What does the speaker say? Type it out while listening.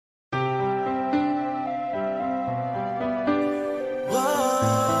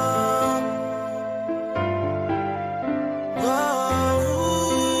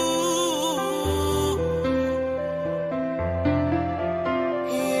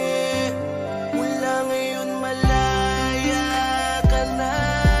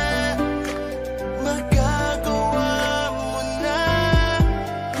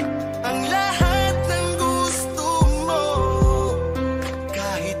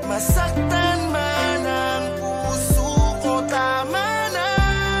masaktan man ang puso ko, tama na.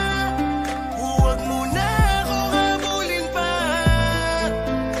 Huwag mo na akong habulin pa,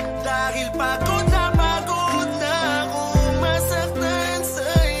 dahil pagod na akong masaktan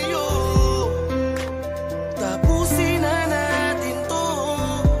sa'yo. Tapusin na natin to,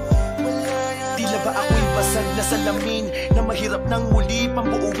 malaya. Tila ba ako'y basag na salamin na mahirap nang muli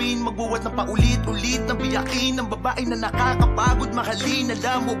pambuuin, magbuwat ng paulit-ulit ng biyakin ng babae na nakakapagod mahalin.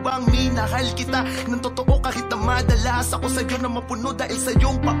 Alam mo bang minahal kita ng totoo kahit na madalas ako sa'yo na mapuno dahil sa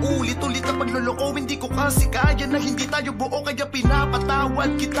iyong paulit-ulit na pagluloko. Hindi ko kasi kaya na hindi tayo buo, kaya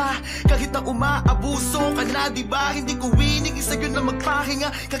pinapatawad kita kahit na umaabuso ka na, diba? Hindi ko winig sa'yo na magpahinga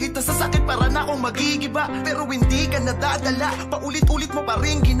kahit na sa sakit para na akong magigiba, pero hindi ka nadadala, paulit-ulit mo pa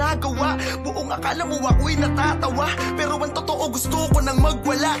rin ginagawa. Buong akala mo ako'y natatawa, pero ang totoo gusto ko nang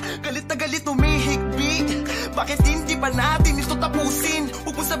magwala. Galit na galit humihigbi, bakit hindi pa natin ito tapusin?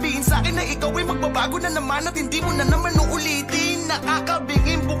 Huwag mo sabihin sa akin na ikaw ay magbabago na naman at hindi mo na naman uulitin.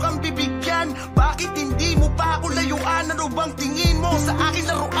 Nakakabingin, bukang bibigyan, bakit hindi mo pa ako layuan? Ano bang tingin mo sa akin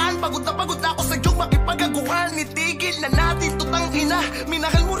laruan? Pagod na ako sa iyong makipagaguhan. Itigil na natin tutang ina,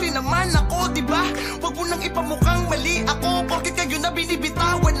 minahal mo rin naman ako, diba? Huwag mo nang ipamukhang mali ako, porkit kayo na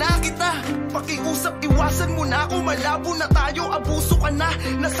binibitawan na kita. Pakiusap, iwasan mo na ako, malabo na tayo, abuso ka na,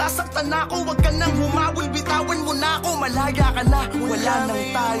 nasasaktan na ako. Huwag ka nang humawul, bitawan mo na ako, malaya ka na, wala nang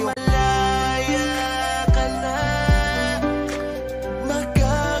tayo. Malaya ka na,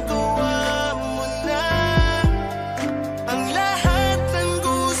 magagawa mo na ang lahat ng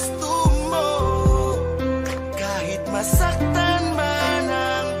gusto mo, kahit masaktan man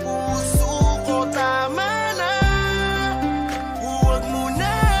ang puso ko, tama na. Huwag mo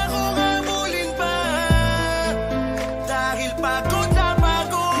na akong habulin pa, dahil pagod na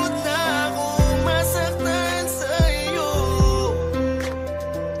akong masaktan sa'yo.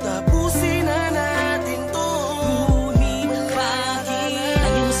 Tapusin na natin to. Ngunit bakit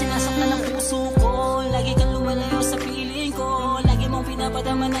lagi mo sinasaktan ang puso ko? Lagi kang lumalayo sa piling ko, lagi mong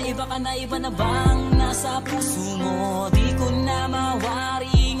pinapadama na iba ka na, iba na bang nasa puso mo? Di ko na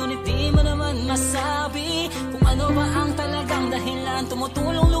mawari, ngunit di mo naman masabi kung ano ba ang talagang dahilan.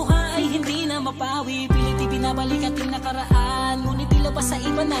 Tumutulong luha ay hindi na mapawi, pilit ibinabalik ating nakaraan, ngunit tila ba sa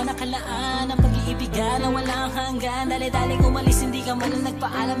iba na nakalaan ang pag-iibigan na walang hanggan. Dali-daling umalis, hindi ka man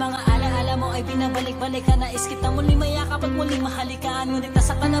nagpaalam. Mga alaala mo ay binabalik-balik ka, nais kita muling mayakap at muling mahalikan, ngunit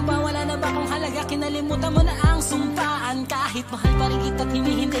nasa ka na ba, wala na ba kung halaga? Kinalimutan mo na ang sumpaan, kahit mahal pa rin kita at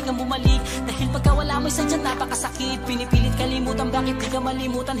hinihintay kang bumalik, dahil pagka wala mo'y sadyang napakasakit. Pinipilit kalimutan, bakit di ka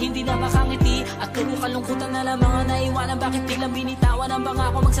malimutan, hindi na makangiti, at puro kalungkutan na lang mga naiwanan. Bakit biglang binitawan ang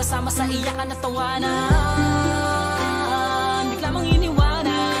bangako, magsasama sa iyakan at tawanan, bigla mong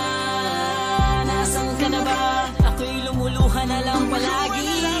iniwanan. Nasaan ka na ba? Ako'y lumuluha na lang palagi.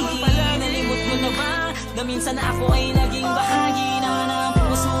 Nalimot mo na ba na minsan na ako ay naging bahagi na ng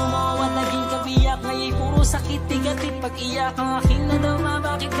puso mo at naging kabiyak? Ngayon puro sakit, tigatit, pag-iyak ang aking nadama.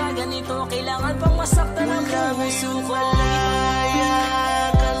 Bakit ba ganito? Kailangan pang masaktan ang puso ko. Malaya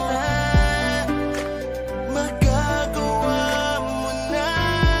ka na, magagawa mo na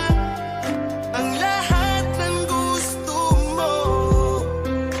ang lahat ng gusto mo,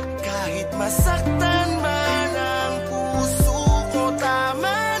 kahit masaktan man ang puso ko,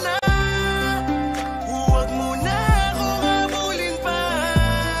 tama na. Huwag mo na akong habulin pa,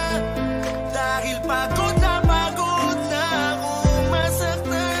 dahil pagod na akong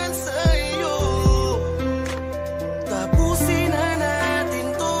masaktan sa'yo. Tapusin na natin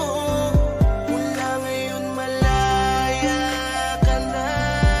to, mula ngayon malaya ka na,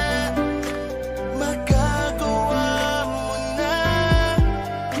 magagawa mo na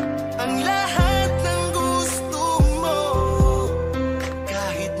ang lahat ng gusto mo,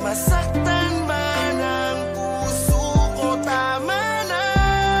 kahit masaktan man ang puso ko, tama na.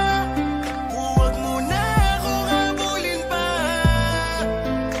 Huwag mo na akong habulin pa,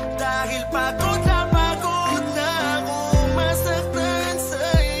 dahil pagod na akong masaktan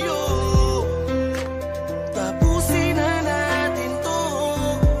sa'yo. Tapusin na natin to,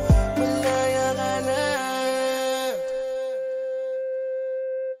 malaya ka na.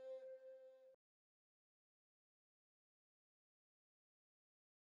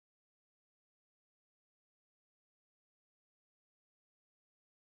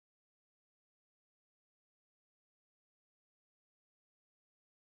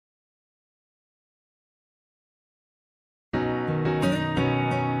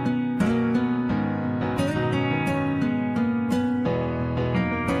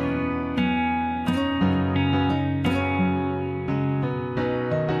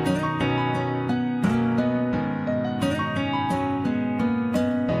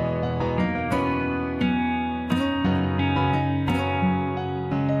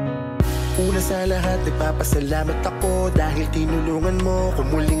 Una sa lahat, nagpapasalamat ako dahil tinulungan mo kung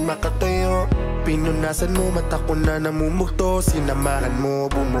muling makatayo. Pinunasan mo, mata ko na namumugto. Sinamahan mo,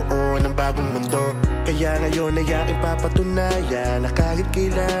 bumuo ng bagong mundo. Kaya ngayon ay aking papatunayan na kahit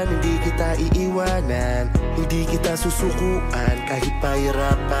kailan hindi kita iiwanan, hindi kita susukuan kahit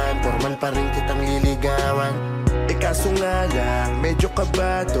pahirapan, formal pa rin kitang liligawan. Kaso nga lang, medyo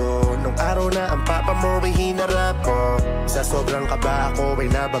kabado nung araw na ang papa mo ay hinarap ko. Sa sobrang kaba ako ay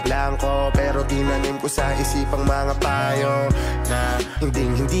nabablang ko, pero tinanim ko sa isipang mga payo na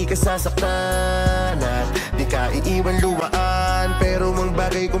hindi ka sasaktan at di ka iiwan luwaan. Pero mang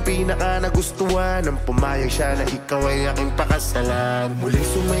bagay kong pinaka nagustuhan, ang pumayag siya na ikaw ay aking pakasalan. Muling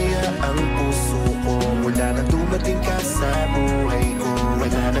sumaya ang puso ko mula na dumating ka sa buhay ko.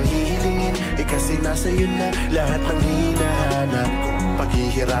 Wala nang hihilingin, kasi nasa'yo na lahat ng hinahanap ko.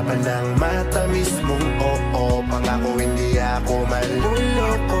 Paghihirapan ng matamis mong oo, pangako hindi ako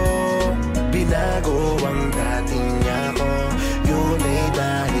maluloko. Binago ang dating ako, yun ay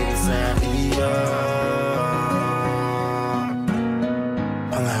dahil sa iyo.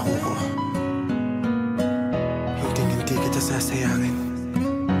 Pangako ko, hindi kita sasayangin.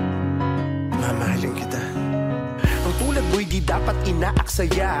 Mamahalin kita. Ang tulad mo'y di dapat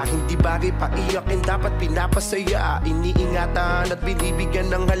inaaksaya, hindi bagay paiyakin, dapat pinapasaya. Iniingatan at binibigyan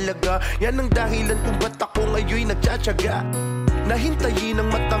ng halaga, yan ang dahilan kung ba't ako ngayon'y nagtsatsaga. Nahintayin ang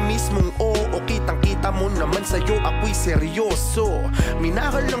matamis mong oo, kitang-kita mo naman sa'yo ako'y seryoso.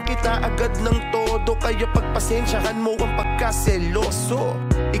 Minahal lang kita agad ng todo, kaya pagpasensyahan mo ang pagkaseloso.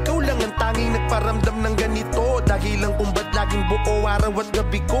 Ikaw lang ang tanging nagparamdam ng ganito, dahilan kung ba't laging buo araw at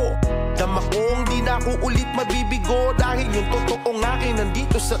gabi ko. Dama kong di na ako ulit mabibigo, dahil yung totoong akin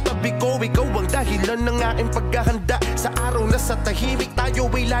nandito sa tabi ko. Ikaw ang dahilan ng aking paghahanda sa araw na sa tahimik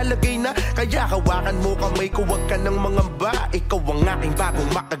tayo ay lalagay na. Kaya hawakan mo kamay ko, wag ka ng mangamba. Ikaw ang aking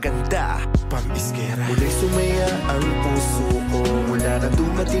bagong makaganda. Pam-iskera. Muling sumaya ang puso ko mula na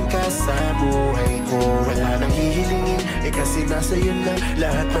dumating ka sa buhay ko. Wala nang hihilingin, kasi nasa'yo na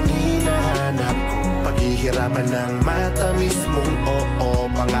lahat ng hinahanap ko. Paghihirapan ng matamis mong oo,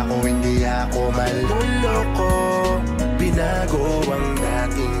 pangako hindi ako maluloko. Binago ang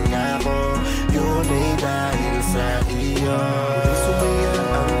dating ako, yun ay dahil sa iyo. Muling sumaya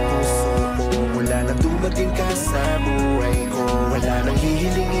ang puso ko mula na dumating ka sa buhay ko. Wala nang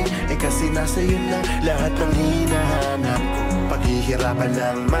hihilingin, kasi nasa'yo na lahat ng hinahanap ko. Paghihirapan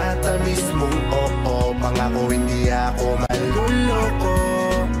ng matamis mong oo, pangako hindi ako maluloko.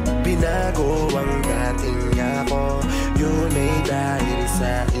 Binago ang dating ako, yun ay dahil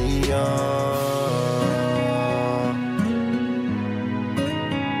sa iyo.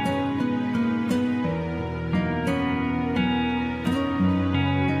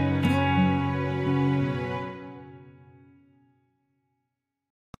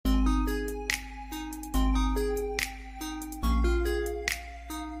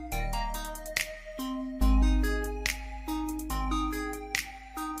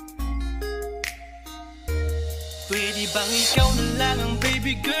 Pwede bang ikaw na lang ang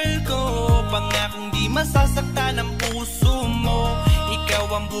baby girl ko? Pangakong di masasaktan ang puso mo. Ikaw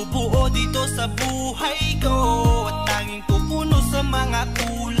ang bubuo dito sa buhay ko, at tanging pupuno sa mga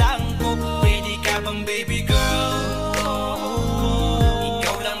kulang ko. Pwede ka bang baby girl?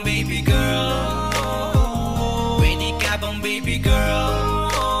 Ikaw lang baby girl. Pwede ka bang baby girl?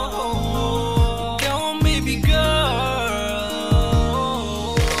 Ikaw ang baby girl.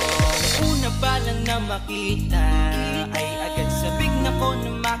 Una pa lang na makita ay agad sabik na ko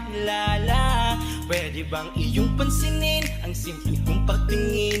na makilala. Pwede bang iyong pansinin ang simple kong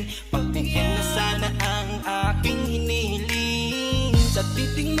pagtingin? Pagbigyan na sana ang aking hinihiling. Sa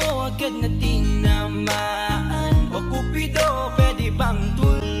titing mo agad na tinamaan. O Cupido, pwede bang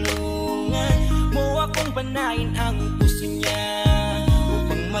tulungan mo akong panayin ang puso niya,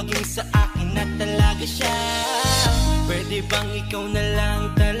 upang maging sa akin na talaga siya? Pwede bang ikaw na lang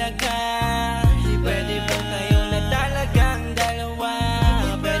talaga? Pwede bang tayo na talagang dalawa?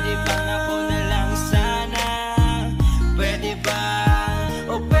 Pwede bang ako na lang sana? Pwede ba?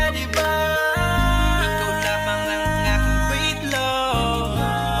 O pwede ba? Ikaw lamang ang aking wait love.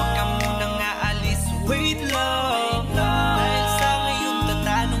 Huwag ka munang aalis, wait love. Dahil sa ngayon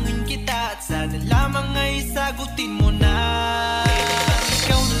tatanungin kita, at sana lamang ay sagutin mo na. Pwede bang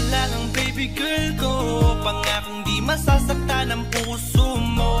ikaw na lang ang baby girl ko? Pangakong di masasaktan ang puso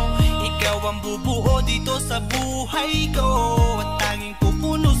mo. Ikaw ang bubuo dito sa buhay ko, at tanging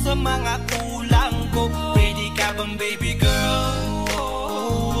pupuno sa mga kulang ko. Pwede ka bang baby girl?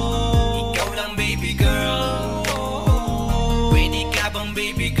 Ikaw lang baby girl. Pwede ka bang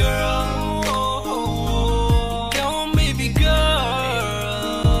baby girl? Ikaw ang baby girl.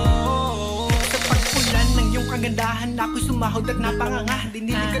 Akala ko'y sumahod at napanganga.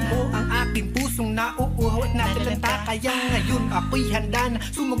 Diniligan mo ang aking pusong nauuhaw at natalanta. Kaya ngayon ako'y handa na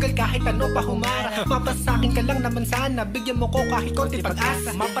sumugal kahit ano pa humara. Mapasakin ka lang naman sana, bigyan mo ko kahit konti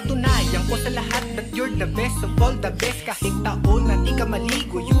pag-asa. Mapatunayan ko sa lahat that you're the best of all the best. Kahit taon na di ka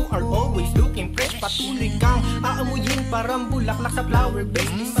maligo, you are always looking fresh. Patuloy kang aamuyin parang bulaklak sa flower base.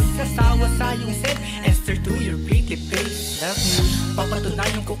 Di magsasawa sa iyong scent and stir to your pretty face. Love me,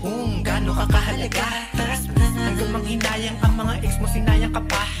 papatunayan ko kung gaano ka kahalaga. Trust me, hanggang manghinayang ang mga ex mo, sinayang ka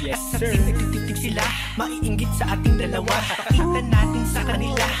pa. Yes sir, nagtititig sila, maiinggit sa ating dalawa. Pakita natin sa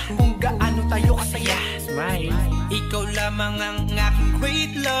kanila kung gaano tayo kasaya. Smile. Ikaw lamang ang aking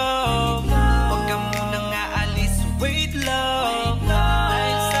great love. Huwag ka munang aalis, wait love.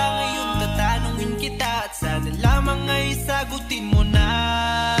 Dahil sa ngayon tatanungin kita at sana lamang ay sagutin mo na.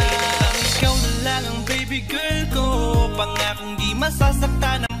 Ikaw na lang ang baby girl ko, pangakong di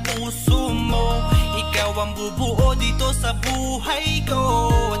masasaktan ang puso mo. Ikaw ang bubuo dito sa buhay ko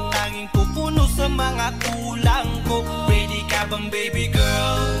at tanging pupuno sa mga kulang ko. Ready ka bang baby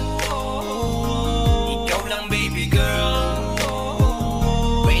girl? Ikaw lang baby girl.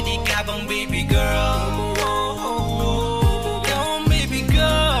 Ready ka bang baby girl? Ikaw ang baby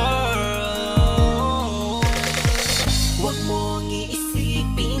girl. Huwag mong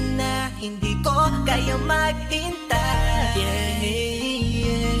iisipin na hindi ko kaya maghintay.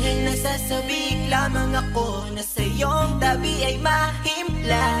 Nasasabik lamang ako na sa iyong tabi ay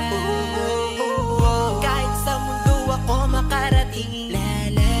mahimpla. Kahit sa mundo ako makarating,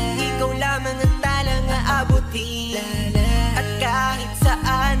 ikaw lamang ang talang aabutin. At kahit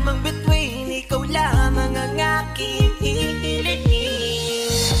saan mang between, ikaw lamang ang aking hihilingin.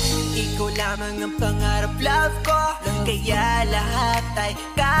 Ikaw lamang ang pangarap love ko, kaya lahat ay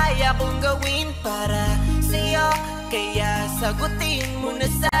kaya kong gawin para sa'yo. Kaya sagutin mo na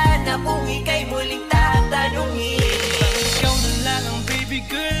sana kung ika'y muling tatanungin. Ikaw na lang ang baby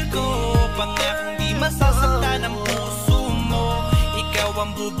girl ko, pangakong di masasaktan ang puso mo. Ikaw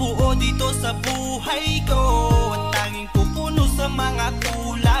ang bubuo dito sa buhay ko at tanging pupuno sa mga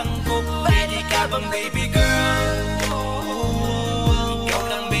kulang ko. Ready ka bang baby girl? Ikaw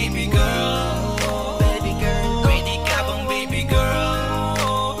lang baby girl. Baby girl, Ready ka bang baby girl?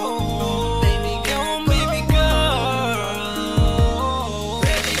 baby Ikaw girl, ang baby girl.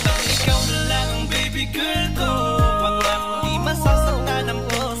 Ready bang ikaw na lang ang baby girl ko, pangakong di masasaktan ang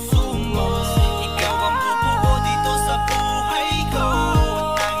puso mo. Ikaw ang bubuo dito sa buhay ko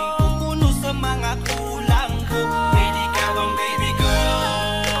at tanging pupuno sa mga kulang ko. Ready ka bang baby girl?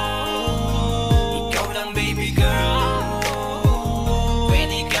 Ikaw lang baby girl.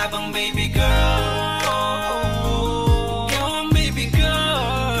 Ready ka bang baby girl? Ikaw ang baby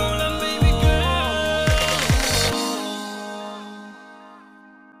girl, ang baby girl.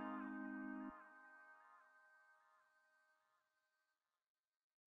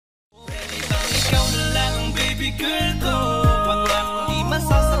 Ready bang ikaw na lang ang baby girl ko, pangakong di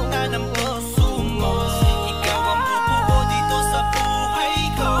masasaktan ang puso mo. Ikaw ang bubuo dito sa buhay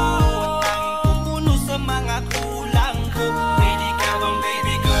ko at tanging pupuno sa mga kulang ko. Ready ka bang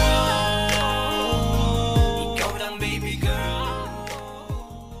baby girl? Ikaw lang baby girl.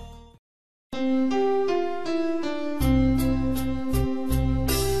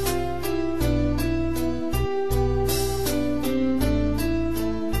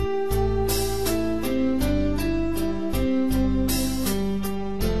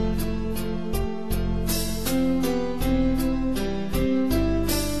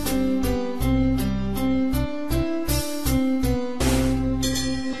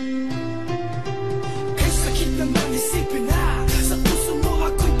 Kay sakit naman isipin na sa puso mo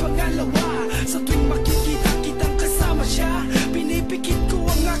ako'y pangalawa. Sa tuwing makikita kitang kasama siya, pinipikit ko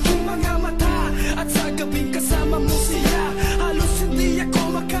ang aking mga mata. At sa gabing kasama mo siya, halos hindi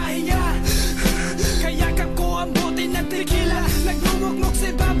ako makahinga. Kayakap ko ang bote ng tequila, nagmumukmok sa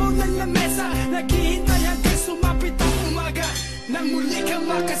ibabaw ng lamesa. Naghihintay hanggang sumapit ang umaga nang muli kang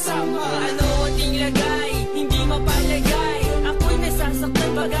makasama. Ano ating lagay, hindi mapalagay. Ako'y nasasaktan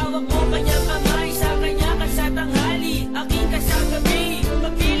pag hawak mo kanyang kamay. Sa kanya ka sa tanghali, aking ka sa gabi.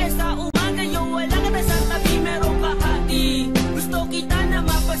 Pagpila sa umaga, yung wala ka na sa tabi. Meron ka hati, gusto kita na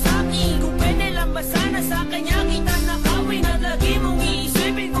mapasakin. Kung pwede lang ba sana sa kanya kita nakawin. At lagi mong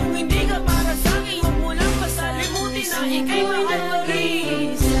iisipin kung hindi ka para sa'kin. Huwag mo lang pasalimutin na ika'y mahal pa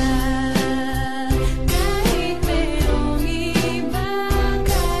rin. Kahit merong iba,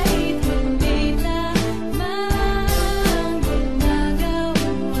 kahit hindi tama ang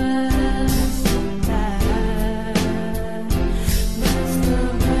ginagawa.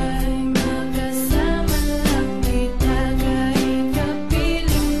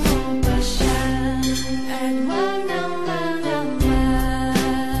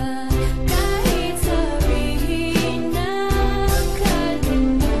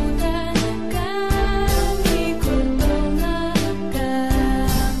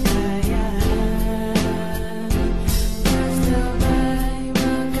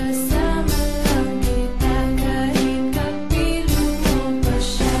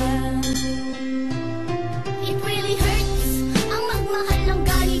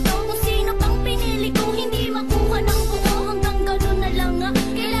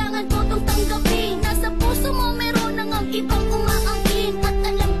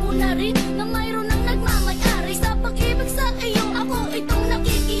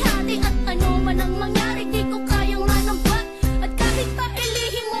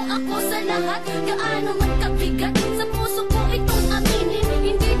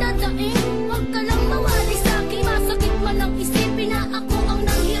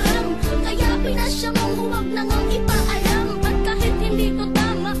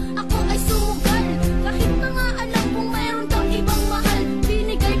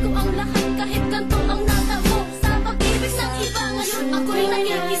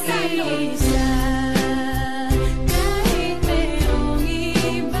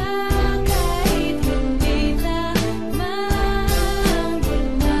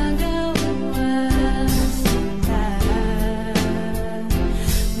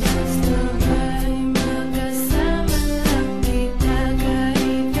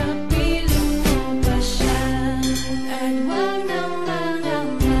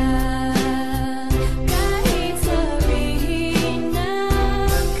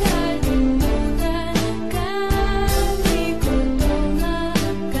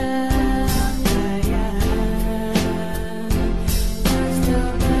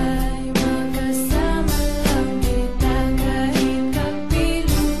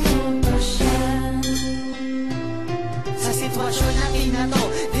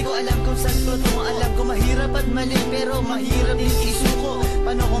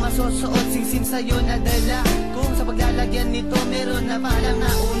 isusuot, singsing sa'yo nadala. Kung sa paglalagyan nito meron na palang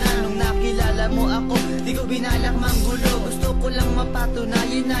nauna. Nung nakilala mo ako, di ko binalak manggulo. Gusto ko lang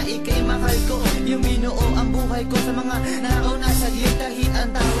mapatunayan na ika'y mahal ko. Yung binuo ang buhay ko sa mga nakaw na saglit. Kahit ang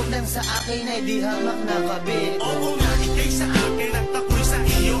tawag lang sa akin ay di hamak na kabit. Oo nga, ika'y sa akin at ako'y sa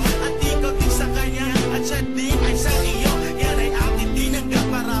iyo. At ikaw din sa kanya at siya din ay sa iyo. Yan ay ating tinanggap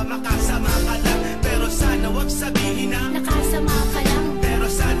para makasama ka lang. Pero sana wag sabihin na nakasama ka lang. pero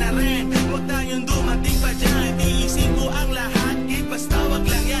sana rin wag tayong dumating pa dyan. Iisip ko ang lahat, basta wag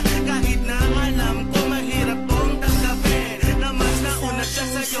lang yan. Kahit na alam ko mahirap kong tanggapin na mas nauna siya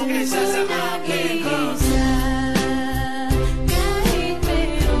sa'yo kaysa sa akin. Kahit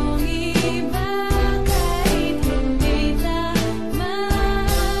merong iba, kahit hindi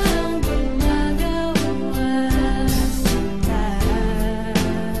lamang gumagawa kita.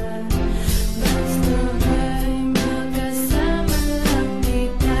 Basta ba'y magkasama lang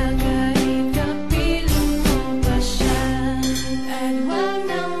kita, kahit kapiling mo pa siya. At huwag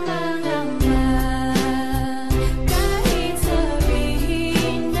nang mangamba, kahit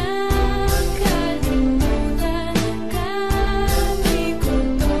sabihin na kalimutan ka, di ko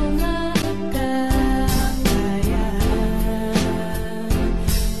to makakaya.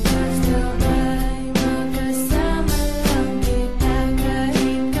 Basta ba'y magkasama lang kita,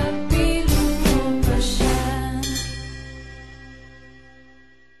 kahit kapiling mo pa siya.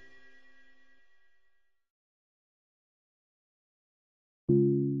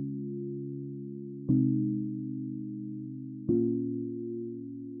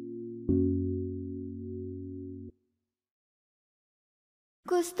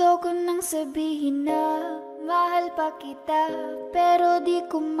 Gusto ko nang sabihin na mahal pa kita, pero di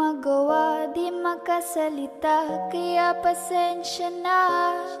ko magawa, di makasalita. Kaya pasensya na,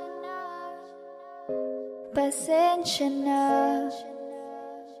 pasensya na.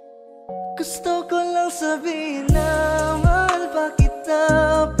 Gusto ko lang sabihin na mahal pa kita,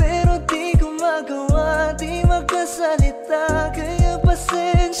 pero di ko magawa, di magkasalita. Kaya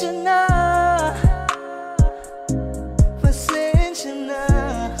pasensya na, pasensya na.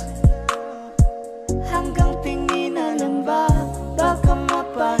 Hanggang tingin na lang ba, baka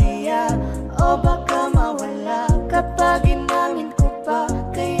mapahiya o baka mawala kapag inamin ko pa.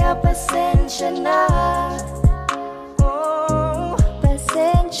 Kaya pasensya na, oh,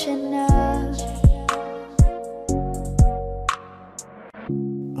 Pasensya na.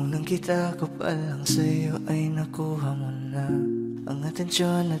 unang kita ko pa lang sa'yo ay nakuha mo na ang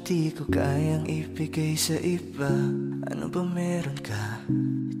atensyon na di ko kayang ibigay sa iba. Ano ba meron ka?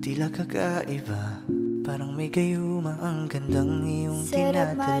 Tila kakaiba, parang may gayuma ang gandang iyong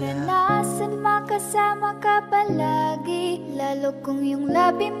Sarap tinadala. maranasan makasama ka palagi, lalo kung yung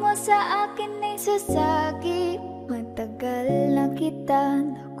labi mo sa akin ay sasagi. Matagal na kita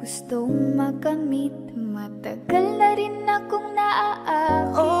na gustong makamit, matagal na rin akong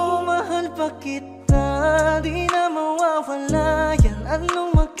naaakit. Oh, mahal pa kita, di na mawawala yan.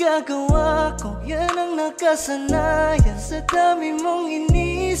 Anong magagawa ko? Yan ang nakasanayan. Sa dami mong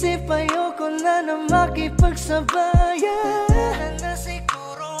inisip, ayoko na na makipagsabayan. Tanda na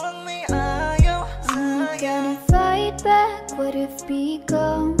siguro ang may ayaw I'm sa'yo. gonna fight back what if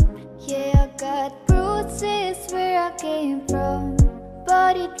become. Yeah, I got bruises where I came from,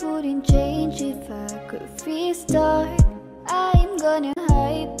 but it wouldn't change if I could restart. I'm gonna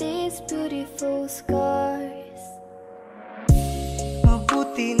hide these beautiful scars.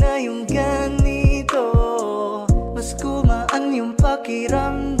 Mabuti na yung ganito, mas gumaan yung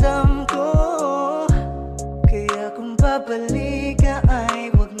pakiramdam ko. Kaya kung babalik ka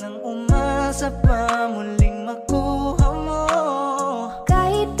ay wag nang umasa pa muling makuha mo.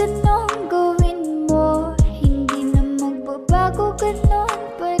 Kahit anong gawin mo, hindi na magbabago, ganon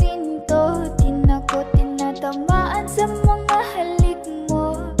pa rin to. Di na ko tinatamaan sa mga halik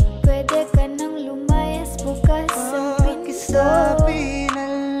mo. Pwede ka nang lumayas, bukas ang pinto. Pakisabi na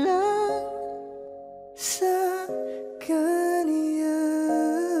lang sa kanya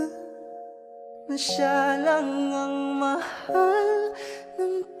na siya lang ang mahal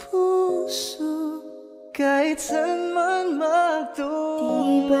ng puso, kahit saan man magtungo.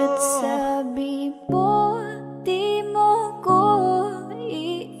 Di ba't sabi mo, di mo ko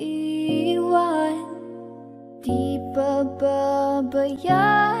iiwan? Di ba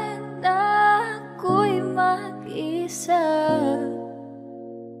babayaan ako'y mag-isa?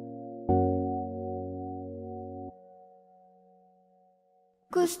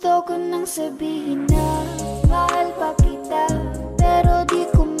 Gusto ko nang sabihin na mahal pa kita, pero di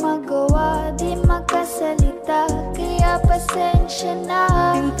ko magawa, di makasalita. Kaya pasensya na,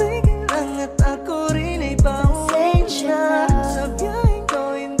 Hintay ka lang at ako rin ay pauwi Pasensya na. na. Sa biyaheng ko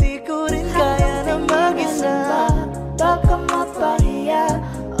hindi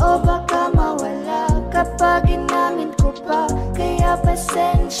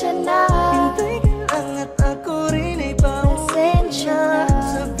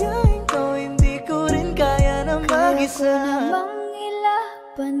ko namang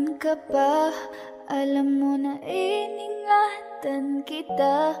ilaban ka pa. Alam mo na iningatan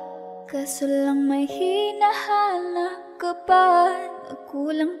kita, kaso lang may hinahanap ka pa.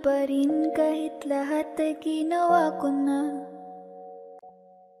 Nagkulang pa rin kahit lahat ay ginawa ko na.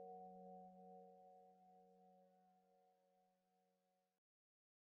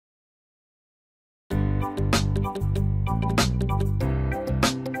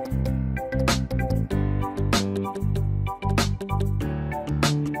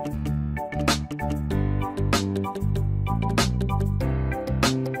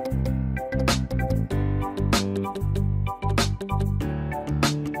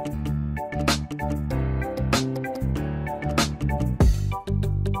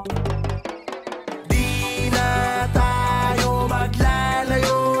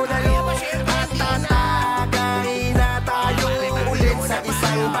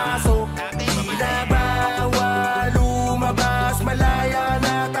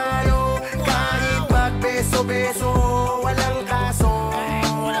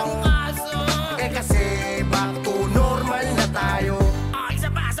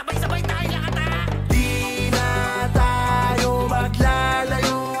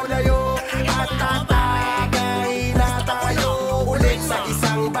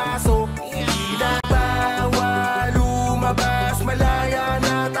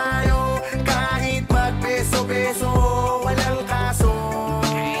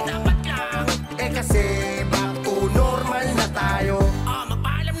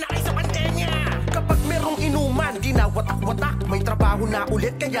 Na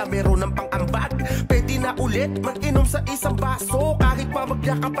ulit kaya meron ng pang-ambag. Pwede na ulit mag-inom sa isang baso. Kahit pa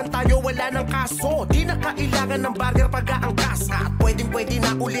magyakapan tayo wala ng kaso. Di na kailangan ng burger pag-aangkas. At pwedeng-pwede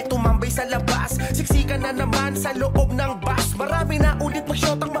na ulit tumambay sa labas. Siksikan na naman sa loob ng bus. Marami na ulit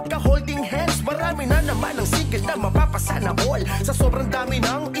mag-shotang magka-holding hands. Marami na naman ang single na mapapasana all. Sa sobrang dami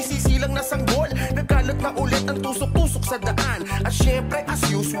ng isisilang na sanggol. Nagkalat na ulit ang tusok-tusok sa daan. At syempre as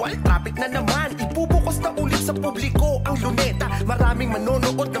usual traffic na naman. Ibubukas na ulit sa publiko ang luneta. Maraming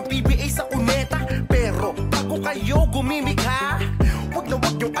manonood ng PBA sa uneta. Pero bago kayo gumimikha, wag na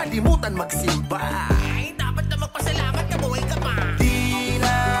wag niyong alimutan magsimba. Ay, dapat na magpasalamat na buhay ka pa. Di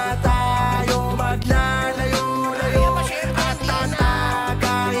na tayo maglalayo-layo at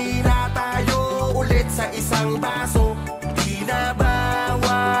tatagay na tayo ulit sa isang baso. Di na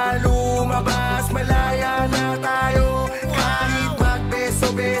bawal lumabas, malaya na tayo. Kahit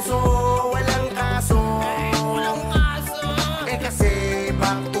magbeso-beso, walang kaso. Kasi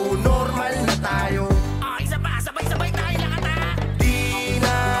back to normal na tayo. Ay, sabay-sabay tayo lahat ha. Di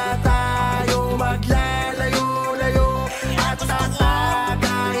na tayo maglalayo-layo at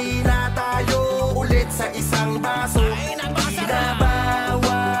tatagay na tayo ulit sa isang baso. Di na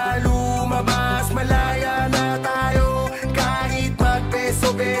bawal lumabas, malaya na tayo. Kahit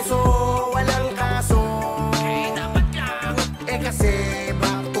magbeso-beso, walang kaso. Dapat lang. Kasi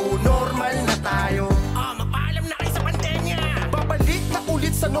back to normal na tayo. Magpaalam na kayo sa pandemya. Babalik na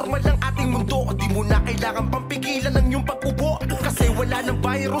ulit sa normal ng ating mundo. Di mo na kailangan pang pigilan ng iyong pag-ubo. Kasi wala ng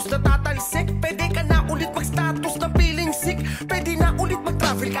virus na tatalsik. Pwede ka na ulit mag-status na feeling sick. Pwede na ulit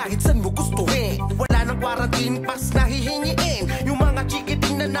mag-travel kahit saan mo gustuhin. Wala ng quarantine pass na hihingiin. Yung mga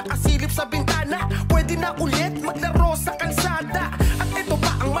chikiting na nakasilip sa bintana, pwede na ulit maglaro sa kalsada. At ito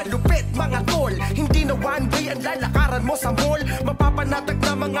pa ang malupit mga tol, hindi na one way ang lalakaran mo sa mall. Mapapanatag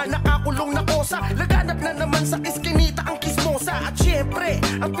na mga nakakulong na kosa. Laganap na naman sa iskinita ang kismosa. At syempre,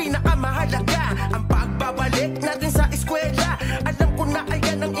 ang pinakamahalaga, ang pagbabalik natin sa eskwela. Alam ko na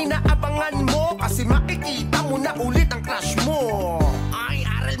ayan ang inaabangan mo, kasi makikita mo na ulit ang crush mo. Ay,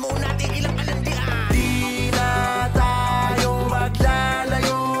 aral mo natin ilang kalandian. Di na tayo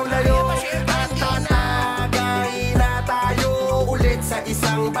maglalayo-layo at tatagay na tayo ulit sa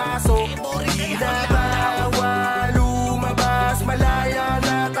isang baso. Di na bawal lumabas, malaya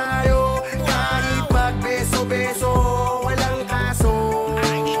na tayo. Kahit magbeso-beso, walang kaso.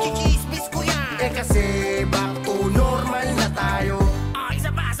 Ay, i-chismis ko yan. Kasi back to normal na tayo. Ay,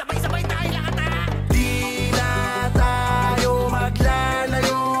 sabay-sabay tayo lahat ha. Di na tayo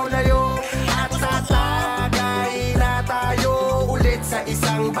maglalayo-layo at tatagay na tayo ulit sa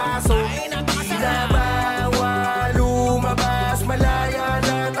isang baso. Di na bawal lumabas, malaya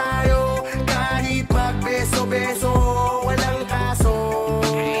na tayo. Kahit magbeso-beso, walang kaso.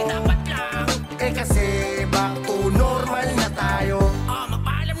 Dapat lang. Kasi back to normal na tayo.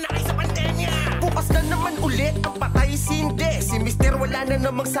 Magpaalam na kayo sa pandemya. Bukas na naman ulit ang patay sinde. Si Mister wala na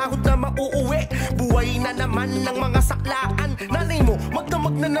namang sahod na mauuwi. Buhay na naman ng mga saklaan. Nanay mo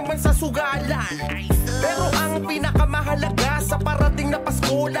magdamag na naman sa sugalan. Pero ang pinakamahalaga sa parating na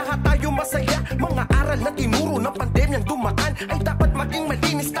Pasko, lahat tayo masaya. Mga aral na tinuro ng pandemya ay dapat maging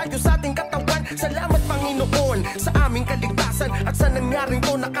malinis tayo sa ating katawan. Salamat Panginoon sa aming kaligtasan, at sa nangyaring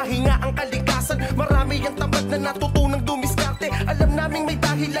to nakahinga ang kalikasan. Marami ang tamad na natutunang dumiskarte. Alam naming may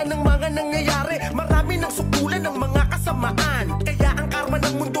dahilan ng mga nangyayari. Marami ng sukulan ng mga kasamaan, kaya ang karma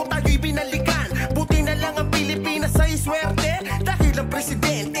ng mundo tayo'y binalikan. Buti na lang ang Pilipinas ay swerte, dahil ang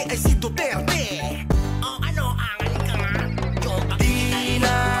presidente ay si Duterte. Ano ang halika nga? Di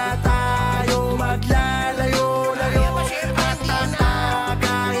na tayo maglalayo-layo, at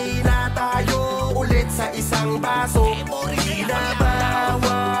tatagay na tayo ulit sa isang baso. Di na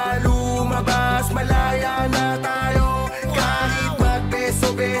bawal lumabas, malaya na tayo. Kahit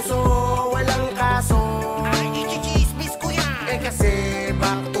magbeso-beso, walang kaso. Ay, i-chismis ko yan. Kasi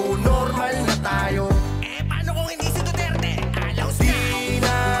back to normal na tayo. Paano kung hindi si Duterte? Alaus na. Di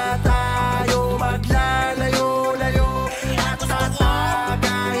na tayo maglalayo-layo, at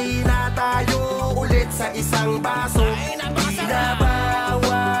tatagay na tayo ulit sa isang baso. Di na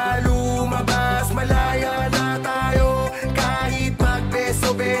bawal lumabas, malaya na tayo. Kahit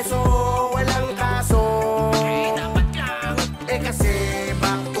magbeso-beso, walang kaso. Dapat lang. Kasi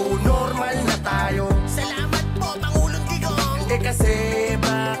back to normal na tayo. Salamat po Pangulong Gagong. Kasi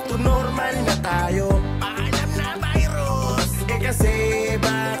back to normal na tayo. Paalam na virus. Kasi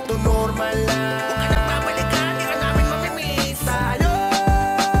back to normal na. Kung ka nagpapalikan, di ka namin mamimiss. Tayo.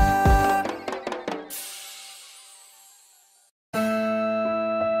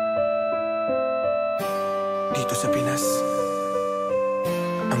 Dito sa Pinas,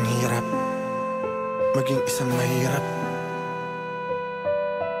 ang hirap maging isang mahirap.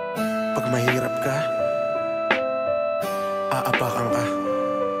 Pag mahirap ka, aapakan ka,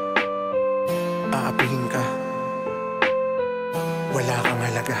 aapihin ka, wala kang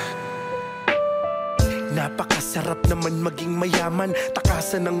halaga. Napakasarap naman maging mayaman,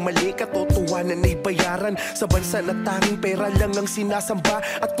 takasan ng mali, katotohanan ay bayaran. Sa bansa na tanging pera lang ang sinasamba,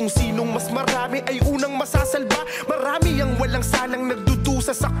 at kung sinong mas marami ay unang masasalba. Marami ang walang salang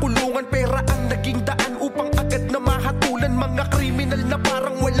nagdudusa sa kulungan, pera ang naging daan upang agad na mahatulan. Mga kriminal na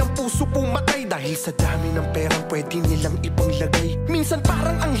parang walang puso pumatay, dahil sa dami ng perang pwede nilang ipanglagay. Minsan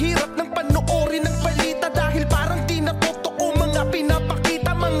parang ang hirap ng panoorin ng balita, dahil parang di na totoo mga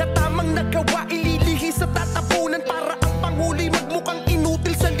pinapakita. Mga tamang nagawa ililihi sa tatapunan, para ang panghuli magmukhang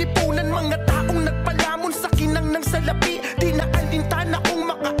inutil sa lipunan. Mga taong nagpalamon sa kinang ng salapi, di na alintana kung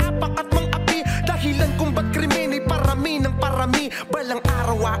makaapak at mang-api. Dahilan kung ba't krimen ay parami ng parami, balang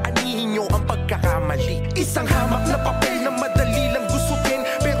araw aanihin nyo ang pagkakamali. Isang hamak na papel na madali lang gusutin,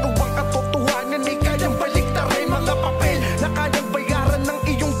 pero ang katotohanan ay kayang baliktarin. Mga papel na kayang bayaran ng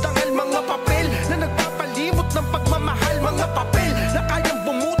iyong dangal. Mga papel na nagpapalimot ng pagmamahal. Mga papel na kayang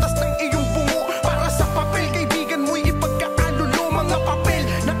bumutas ng iyong bungo. Para sa papel kaibigan mo'y ipagkakalulo. Mga papel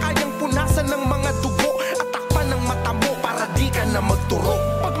na kayang punasan ng mga dugo, at takpan ng mata mo para di ka na magturo.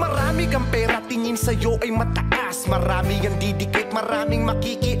 Pag marami kang pera, tingin sa'yo ay mataas. Marami ang didikit, maraming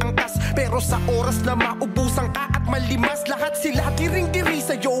makikiangkas, pero sa oras na maubusan ka at malimas, lahat sila tiring-tiri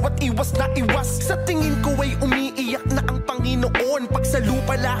sa'yo at iwas na iwas. Sa tingin ko ay umiiyak na ang Panginoon, pag sa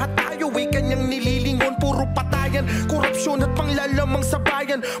lupa lahat tayo ay kanyang nililingon. Puro patayan, korupsyon at panglalamang sa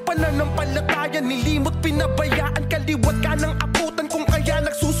bayan, pananampalatayan, nilimot, pinabayaan, kaliwat ka ng abutan, kung kaya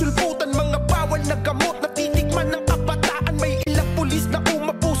nagsusulputan. Mga bawal na gamot na titikman ng kabataan, may ilang pulis na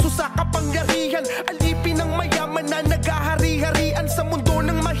umapuso sa kapangyarihan. Alipin ng mayaman na naghahari-harian, sa mundo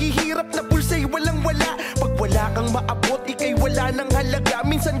ng mahihirap na bulsa'y walang-wala. Pag wala kang maabot, ika'y wala ng halaga.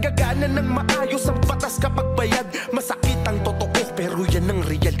 Minsan gagana ng maayos ang batas kapag bayad. Masakit ang totoo, pero yan ang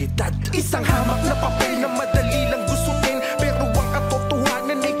realidad. Isang hamak na papel na madali lang gusutin, pero ang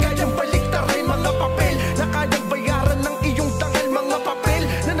katotohanan ay kayang baliktarin. Mga papel na kayang bayaran ng iyong dangal. Mga papel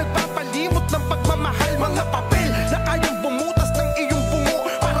na nagpapalimot ng pagmamahal. Mga papel na kayang bumutas ng iyong bungo.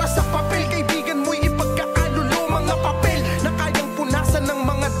 Para sa papel kaibigan mo'y ipagkakalulo. Mga papel na kayang punasan ng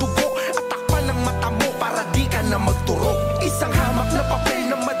mga dugo, at takpan ng mata mo para di ka na magturo. Isang hamak na papel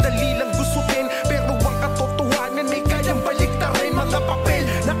na madali lang gusutin, pero ang katotohanan ay kayang baliktarin. Mga papel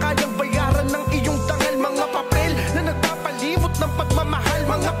na kayang bayaran ng iyong dangal. Mga papel na nagpapalimot ng pagmamahal.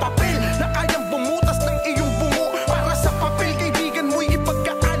 Mga papel na kayang bumutas ng iyong bungo. Para sa papel kaibigan mo'y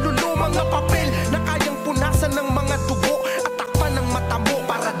ipagkakalulo. Mga papel na kayang punasan ng mga dugo, at takpan ng mata mo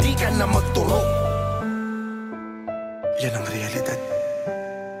para di ka na magturo. Yan ang realidad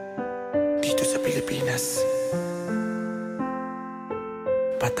dito sa Pilipinas.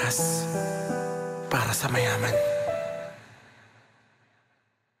 Batas para sa mayaman.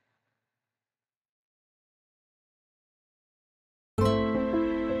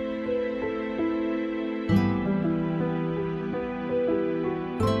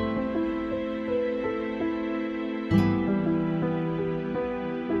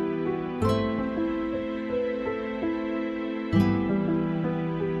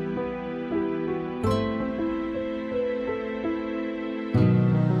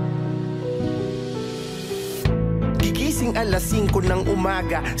 Gising alas 5 ng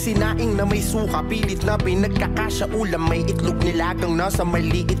umaga, sinaing na may suka, pilit na pinagkakasya, ulam may itlog nilagang nasa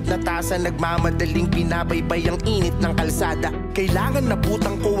maliit na tasa. Nagmamadaling pinabaybay ang init ng kalsada. Kailangan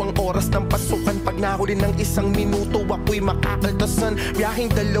nabutang ko ang oras ng pasukan. Pag nahuli ng 1 minuto ako'y makakaltasan. Biyaheng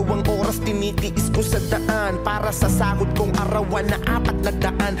 2 oras tinitiis ko sa daan para sa sahod kong arawan na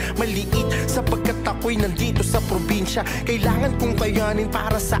 400. Maliit sapagkat ako'y nandito sa probinsya. Kailangan kong kayanin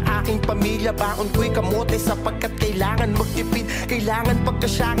para sa aking pamilya. Baon ko'y kamote sapagkat kailangan magtipid. Kailangan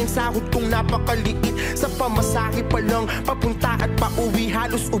pagkasyahin sahod kong napakaliit. Sa pamasahe pa lang papunta at pauwi,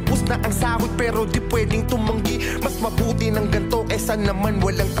 halos ubus na ang sahod pero di pwedeng tumanggi. Mas mabuti ng ganito kesa naman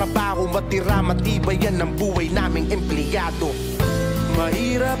walang trabaho. Matira matibay yan ang buhay naming empleyado.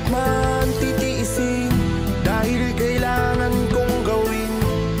 Mahirap man titiisin dahil kailangan kong gawin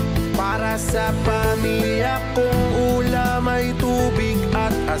para sa pamilya kong ulam ay tubig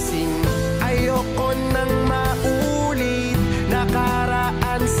at asin. Ayoko nang maulit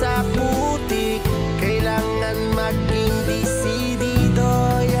nakaraan sa putik. Kailangan maging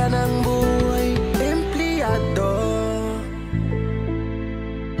desidido, yan ang buhay empleyado.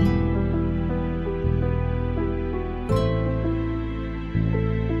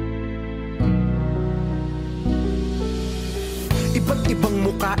 Iba't ibang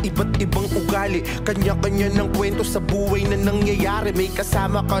muka, iba't ibang ugali, kanya-kanya ng kwento sa buhay na nangyayari. May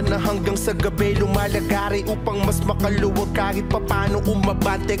kasama ka na hanggang sa gabi lumalagari upang mas makaluwag kahit papano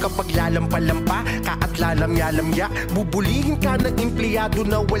umabante. Kapag lalampa-lampa ka at lalamya-lamya, bubulihin ka ng empleyado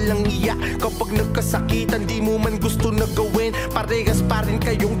na walang iya. Kapag nagkasakitan di mo man gusto na gawin, parehas pa rin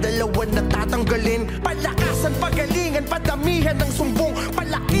kayong dalawa na tatanggalin. Palakasan, pagalingan, padamihan ng sumbong,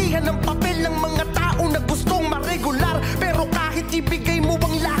 palakihan ng papel ng mga tao na gustong maregular. Pero kahit ibigay mo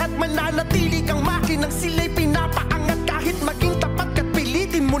ang lahat, mananatili kang makinang sila'y pinapaangat. Kahit maging tapat ka't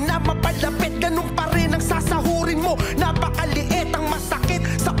pilitin mo na mapalapit, ganun pa rin ang sasahurin mo. Napakaliit ang masakit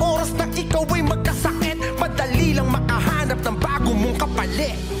sa oras na ikaw ay magkasakit. Madali lang makahanap ng bago mong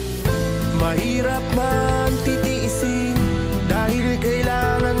kapalit. Mahirap man titiisin dahil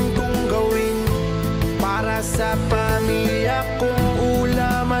kailangan kong gawin para sa pamilya kong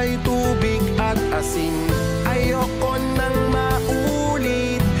ulam ay tubig at asin. Ayoko nang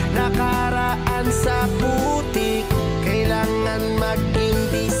maulit nakaraan sa putik. Kailangan maging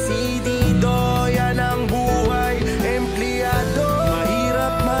desidido, yan ang buhay empleyado.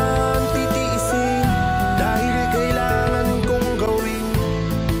 Mahirap man titiisin dahil kailangan kong gawin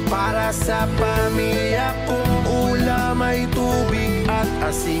para sa pamilya kong ulam ay tubig at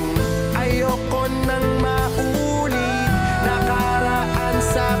asin. Ayoko nang maulit nakaraan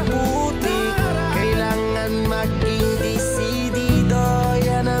sa putik. Kailangan maging desidido,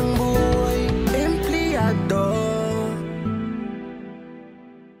 yan ang buhay empleyado.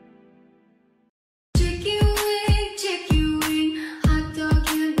 Chicken wing, hot dog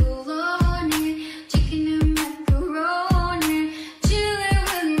and bologna, chicken and macaroni, chilling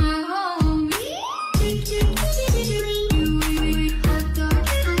with my homie. Chicken wing, hot dog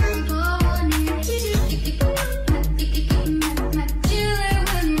and bologna, chilling with my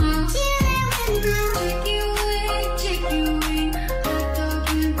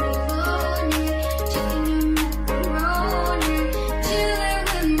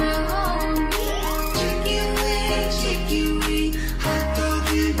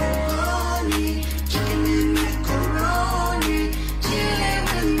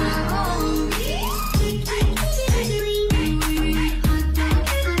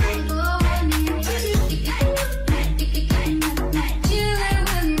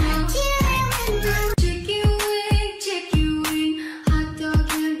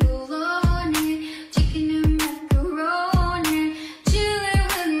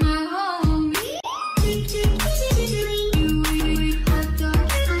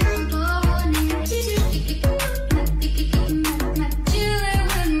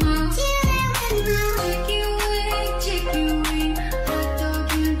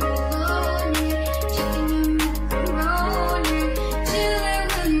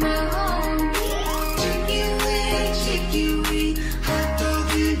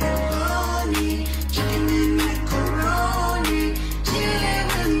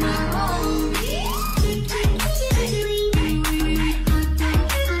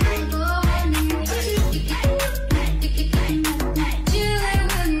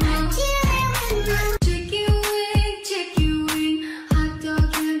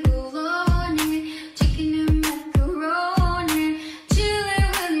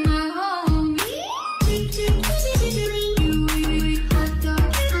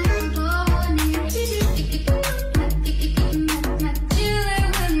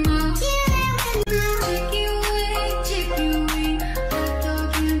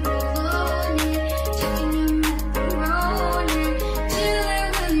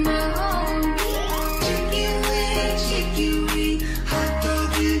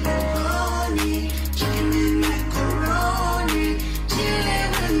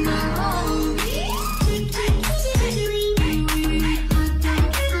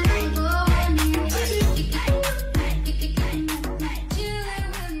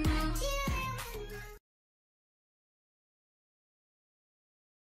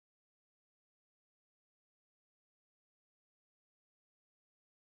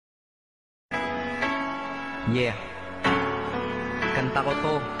Yeah. Kanta ko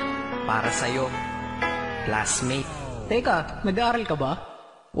to para sa'yo, classmate. Teka, nag-aaral ka ba?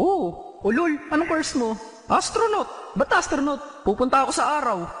 Oo. Ulol, anong course mo? Astronaut. Ba't astronaut? Pupunta ako sa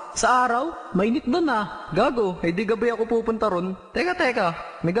araw. Sa araw? Mainit doon ah. Gago, di gabi ako pupunta ron.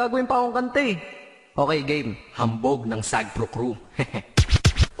 Teka, may gagawin pa akong kanta eh. Okay, game. Hambog ng Sagpro Crew.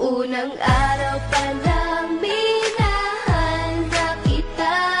 Unang araw pa lang minahanda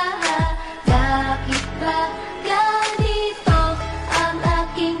kita. Bakit ba ganito ang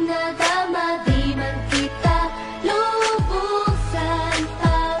aking nadama? Di man kita lubusan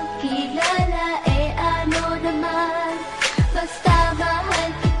pang kilala. Ano naman, basta mahal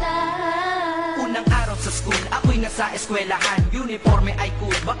kita. Unang araw sa school, ako'y nasa eskwelahan. Uniforme ay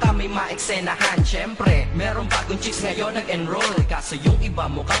cool, baka may maeksenahan. Syempre, merong bagong chicks ngayon nag-enroll. Kaso yung iba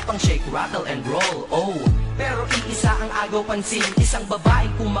mukhang pang shake, rattle and roll. Oh, pero iisa ang agaw pansin. Isang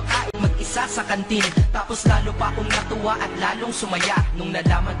babaeng kumakain mag-isa sa kantin. Tapos lalo pa akong natuwa at lalong sumaya nung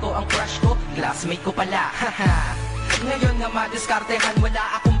nalaman ko ang crush ko, classmate ko pala. Haha. Ngayon nga madiskartehan,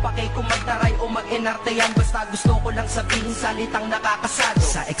 wala akong pake kung magtaray o mag-enartehan. Basta gusto ko lang sabihin salitang nakakasado.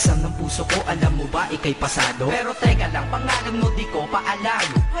 Sa exam ng puso ko, alam mo ba ikay pasado? Pero teka lang, pangalan mo di ko pa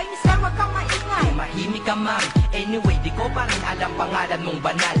alam. Hoy, mister, wag kang maingay. Mahimik ka ma'am. Anyway, di ko pa rin alam pangalan mong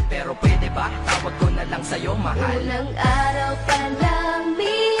banal. Pero pwede ba, tawag ko na lang sa'yo mahal. Unang araw pa lang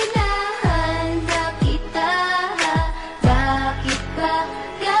minahanda kita. Bakit ba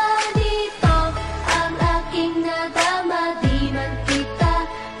ganito ang aking nadama? Di man kita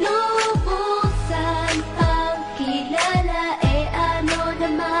lubusan pang kilala. Ano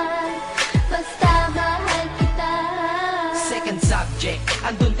naman, basta mahal kita. Second subject,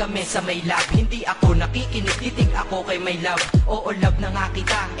 andun kami sa may lab. Hindi ako nakikinig, titig ako kay may love. Oo, love na nga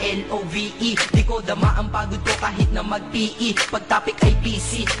kita, L-O-V-E. Di ko dama ang pagod ko kahit na mag-PE. Pag topic ay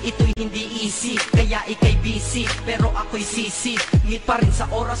PC, ito'y hindi easy. Kaya ikay busy, pero ako'y sisi. Ngit pa rin sa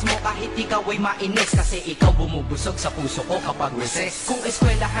oras mo kahit ikaw ay mainis. Kasi ikaw bumubusog sa puso ko kapag recess. Kung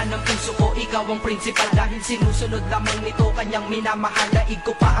eskwelahan ng puso ko, ikaw ang principal. Dahil sinusunod lamang nito kanyang minamahal. Daig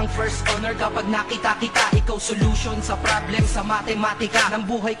ko pa ang first honor kapag nakita kita. Ikaw solution sa problem sa matematika ng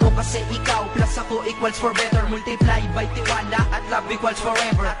buhay ko. Kasi ikaw plus ako equals for better. Multiply by tiwala at love equals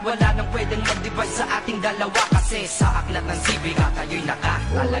forever. At wala nang pwedeng mag-divide sa ating dalawa. Kasi sa aklat ng sibiga tayo'y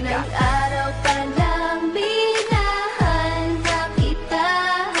nakatalaga. Unang araw pa lang minahanda kita.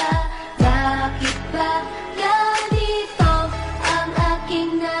 Bakit ba ganito ang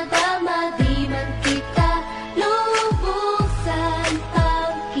aking nadama? Di man kita lubusan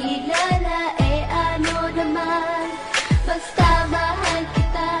pang kilala. Ano naman, basta mahal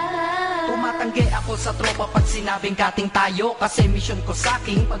kita. Tumatanggi ako sa tropa pag sinabing kating tayo. Kasi mission ko sa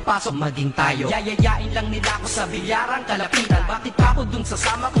aking pagpasok maging tayo. Yayayain lang nila ako sa bilyarang kalapitan. Bakit pa ako dun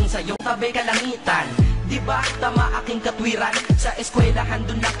sasama kung sa'yong tabi kalangitan? Diba tama aking katwiran? Sa eskwelahan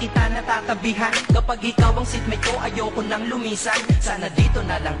dun lang kita natatabihan. Kapag ikaw ang seatmate ko, ayoko nang lumisan. Sana dito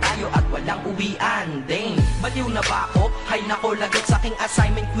na lang tayo at walang uwian. Dang, baliw na ba ako? Hay nako, lagot sa aking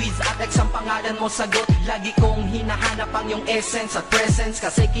assignment quiz at exam pangalan mo sagot. Lagi kong hinahanap ang yung essence at presence.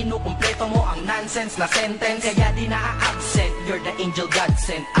 Kasi kinukumpleto mo ang nonsense na sentence. Kaya di na-absent, you're the angel God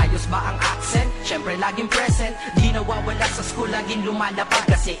sent. Ayos ba ang accent? Syempre laging present. Di nawawala sa school, laging lumalapag.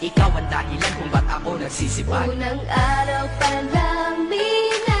 Kasi ikaw ang dahilan kung ba't ako nagsisipag. Unang araw pa lang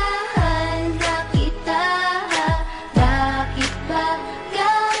minahanda kita. Bakit ba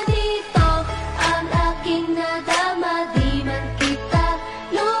ganito ang aking nadama? Di man kita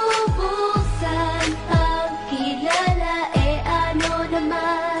lubusan pang kilala. Ano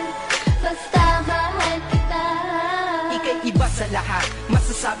naman, basta mahal kita. Ika'y iba sa lahat,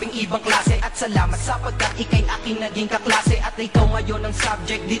 masasabing ibang klase. At salamat sapagkat ika'y aking naging kaklase. At ikaw ngayon ang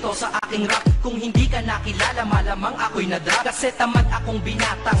subject dito sa aking rap. Kung hindi ka nakilala, malamang ako'y nadrag. Kasi tamad akong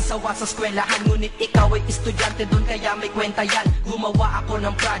binatang sawa sa eskwelahan. Ngunit ikaw ay estudyante dun, kaya may kwenta yan. Gumawa ako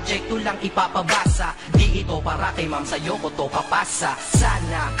ng project, tulang ipapabasa. Di ito para kay ma'am, sa'yo ko to papasa.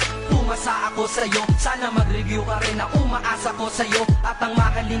 Sana pumasa ako sa'yo, sana mag-review ka rin na umaasa ko sa'yo. At ang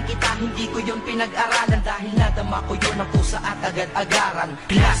mahalin kita, hindi ko yun pinag-aralan. Dahil nadama ko yun ang pusa at agad-agaran.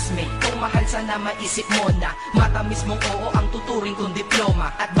 Classmate, kung mahal sana maisip mo na matamis mong oo ang tuturing kong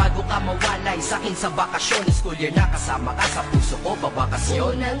diploma. At bago ka mawalay sa'kin sa bakasyon, school year na kasama ka sa puso ko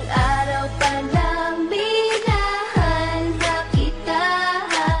babakasyon. Unang araw pa lang minahanda kita.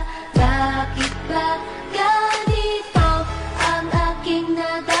 Bakit ba ganito ang aking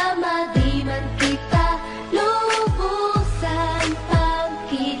nadama? Di man kita lubusan pang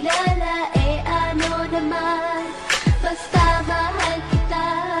kilala. Ano naman, basta mahal kita.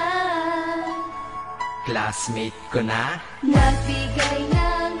 Classmate ko na Nagbigay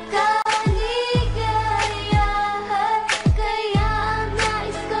ng kaligaya.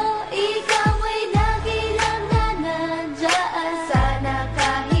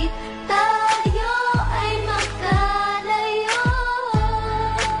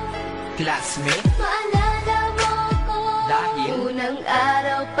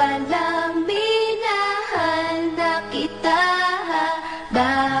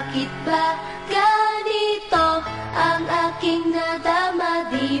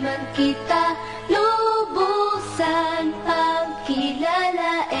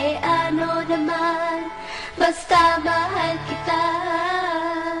 basta mahal kita.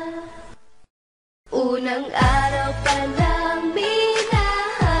 Unang araw pa lang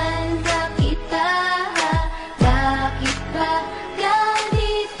minahanda kita. Bakit ba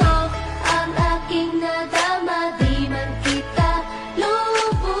ganito ang aking nadama? Di man kita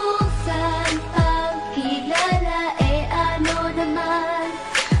lubusan pagkilala. Eh ano naman,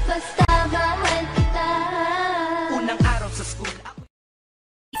 basta mahal kita. Unang araw sa school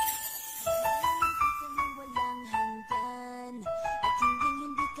Walang hanggan at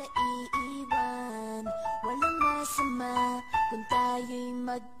hindi ka iiwan. Walang masama kung tayo'y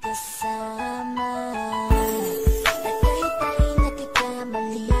magkasama. At kahit tayo'y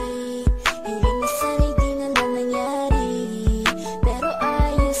nagkakamali, hiling na sana'y di na lang nangyari. Pero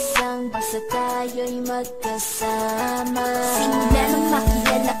ayos ang basta tayo'y magkasama. Simula nang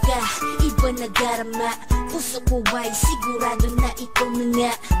makilala ka, iba nagarama. Puso ko ay sigurado na ikaw na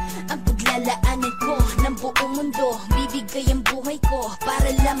nga ang paglalaanan ko ng buong mundo. Bibigay ang buhay ko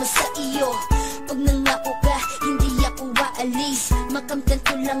para lamang sa iyo. Pag nangako ka, hindi ako waalis. Makamtan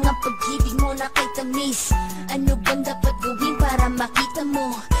ko lang ang pag-ibig mo na kay tamis. Ano bang dapat gawin para makita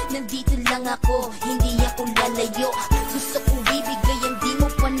mo? Nandito lang ako, hindi ako lalayo. Gusto ko bibigay ang di mo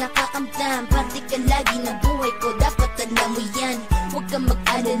pa nakakamtam. Parte ka lagi ng buhay ko, dapat alam mo yan. Huwag kang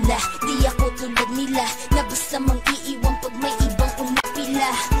mag-alala, di ako tulad nila na basta mang iiwan pag may ibang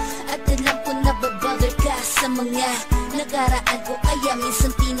umapila. At alam ko na babother ka sa mga nakaraan ko, kaya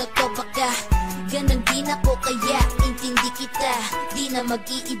minsan tinotoba ka. Ganon din ako kaya intindi kita. Di na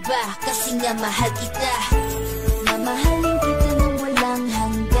mag-iiba kasi nga mahal kita. Mamahalin kita nang walang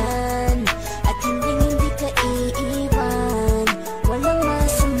hanggan at hindi ka iiwan. Walang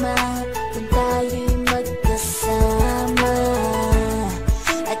masama kung tayo'y magkasama.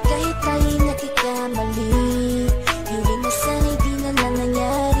 At kahit tayo'y nagkakamali, hindi na sana'y di na lang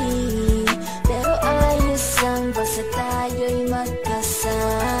nangyari. Pero ayos ang basta tayo'y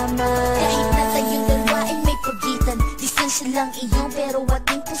magkasama. Kahit na tayong dalawa ay may pagitan, distansya lang iyong pero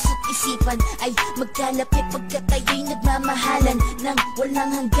ating puso't isipan ay magkalapit pagkat tayo'y nagmamahalan ng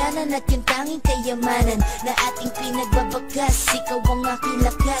walang hangganan. At yung tanging kayamanan na ating pinagbabagas, ikaw ang aking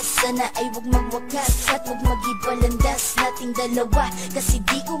lakas. Sana ay huwag magwakas at huwag mag-ibalandas nating dalawa. Kasi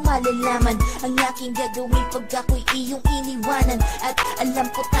di ko malalaman ang aking gagawin pag ako'y iyong iniwanan. At alam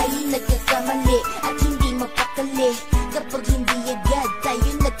ko tayo'y nagkakamali at hindi mapakali kapag hindi agad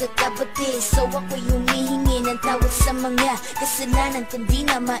tayo'y nagkakabati. So ako'y humihingi ng tawad sa mga kasalanan kung di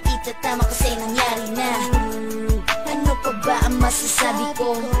na maitatama kasi nangyari na. Ano pa ba ang masasabi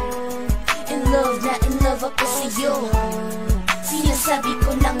ko? In love na in love ako sa'yo. Sinasabi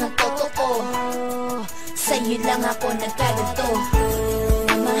ko lang ang totoo, sa'yo lang ako nagkaganto.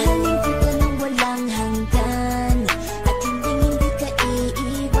 Mahalin kita nang walang hanggan at hindi ka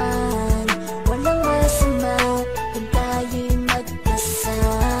iiwan. Walang masama kung tayo'y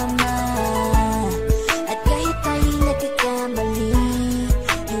magkasama. At kahit tayo'y nagkakamali,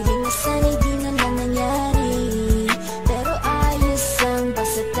 hindi na sana'y di na lang nangyari. Pero ayos ang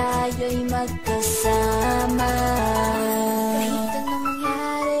basta tayo'y magkasama. Kahit anong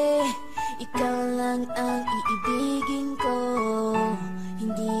mangyari, ikaw lang ang iibigin ko.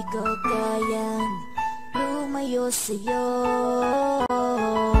 Hindi ko kayang lumayo sa'yo.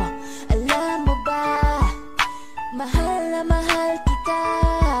 Alam mo ba, mahal na mahal kita.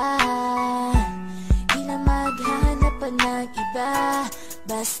 Di na maghanap pa ng iba.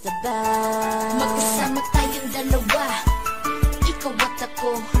 Basta ba magkasama tayong dalawa, ikaw at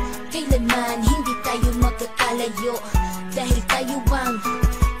ako, kailanman hindi tayo magkakalayo. Dahil tayo ang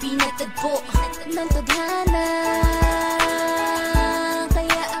pinatagpo ng tadhana.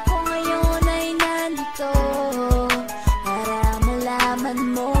 Kaya ako ngayon ay nandito para malaman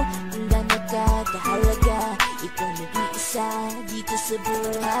mo kung gano'n ka kahalaga. Ikaw nag-iisa dito sa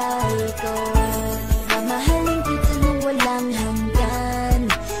buhay ko. Mamahalin kita nang walang hanggan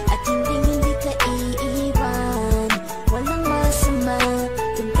at hindi ka iiwan. Walang masama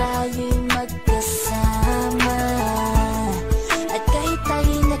kung tayo'y magkasama. At kahit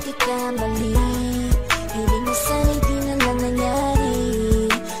tayo'y nagkakamali, hiling na sana'y di na lang nangyari.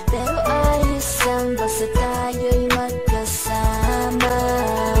 Pero ayos ang basta tayo'y magkasama.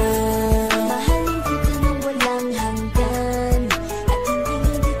 Mahalin kita nang walang hanggan at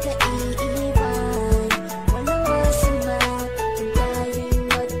hindi ka iiwan.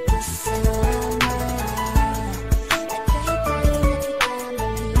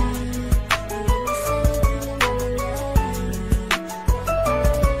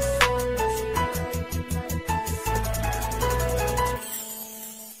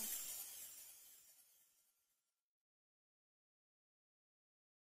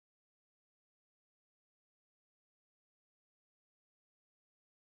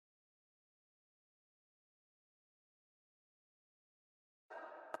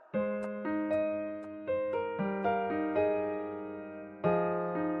 Pwede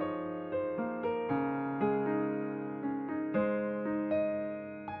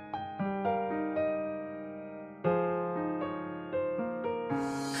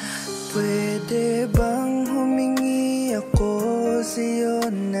bang humingi ako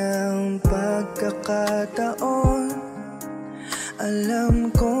sa'yo ng pagkakataon?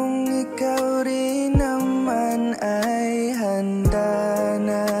 Alam kong ikaw rin naman ay handa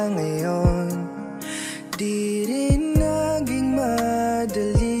na ngayon. Di rin naging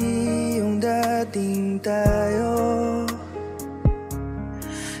madali yung dating tayo,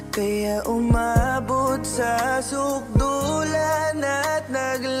 kaya umabot sa sukdulan at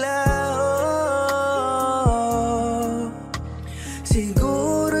naglaho.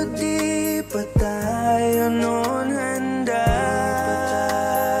 Siguro di pa tayo noon handa.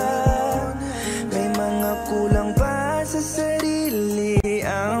 May mga kulang pa sa sarili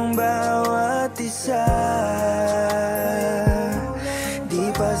ang bawat isa.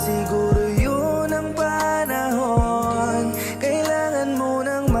 Di pa siguro yun ang panahon. Kailangan mo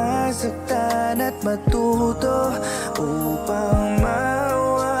nang masaktan at matuto upang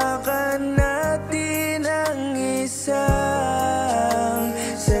mahawakan natin ang isang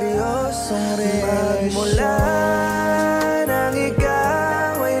seryosong relasyon. Magmula nang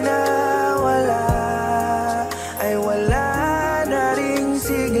ikaw ay nawala, ay wala na ring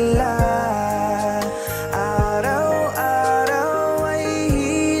sigla. Araw-araw ay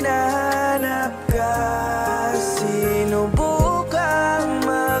hinahanap ka. Sinubukang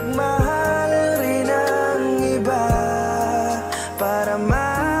magmahal rin ang iba para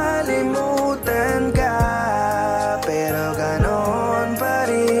malimutan ka, pero ganon pa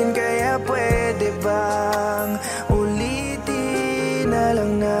rin. Kaya pwede bang ulitin na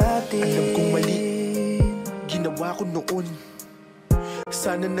lang natin? Alam kong mali, ginawa ko noon.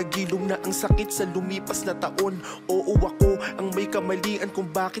 Sana nagilom na ang sakit sa lumipas na taon. Oo, ako ang may kamalian kung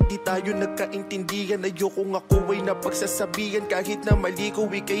bakit di tayo nagkaintindihan. Ayoko nga ko ay napagsasabihan kahit na mali ko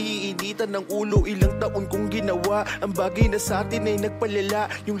ikay iinitan ng ulo. Ilang taon kong ginawa ang bagay na sa atin ay nagpalala.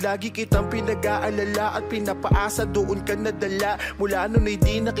 Yung lagi kitang pinag-aalala at pinapaasa, doon ka nadala. Mula nun ay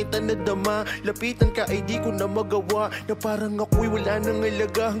di na kita nadama. Lapitan ka ay di ko na magawa, na parang ako'y wala nang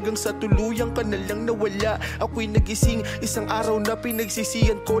alaga. Hanggang sa tuluyang ka na lang nawala. Ako'y nagising isang araw na pinagsisihan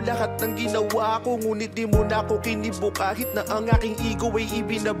ko lahat ng ginawa ko. Ngunit di mo na ako kinibo kahit na ang aking ego ay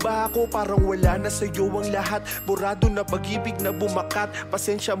ibinaba ko. Parang wala na sa'yo ang lahat, borado na pag-ibig na bumakat.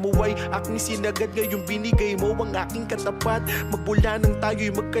 Pasensya mo ay aking sinagad, ngayong binigay mo ang aking katapat. Magbula nang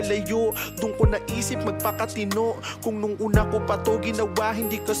tayo'y magkalayo, doon ko naisip magpakatino. Kung nung una ko pa to ginawa,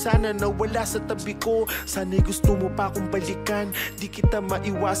 hindi ko sana nawala sa tabi ko. Sana'y gusto mo pa akong balikan, di kita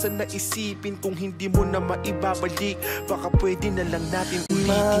maiwasan na isipin. Kung hindi mo na maibabalik, baka pwede na lang natin ulitin.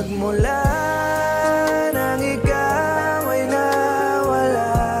 Magmula nang ikaw ay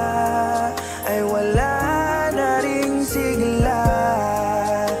nawala, ay wala na ring sigla.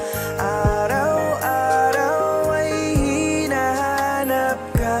 Araw-araw ay hinahanap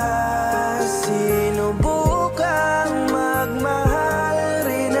ka. Sinubukang magmahal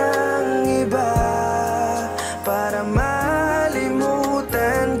rin ang iba para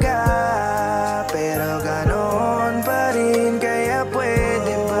malimutan ka, pero ganon pa rin. Kaya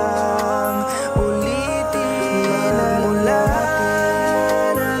pwede bang ulitin na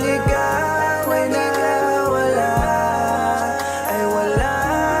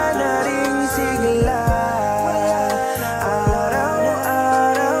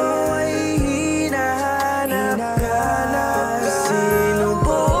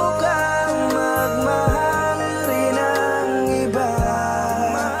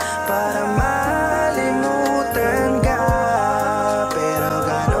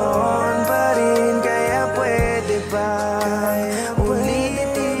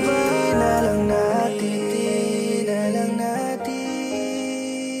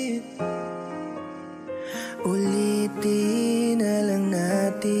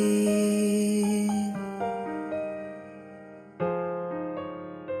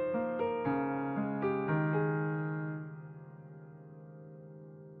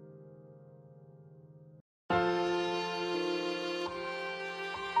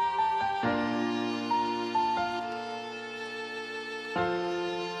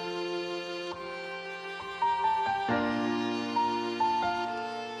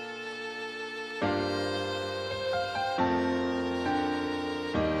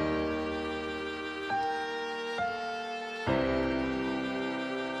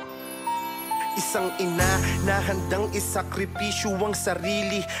Isang ina na handang isakripisyo ang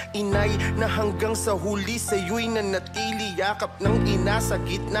sarili. Inay na hanggang sa huli sa'yo'y nanatili. Yakap ng ina sa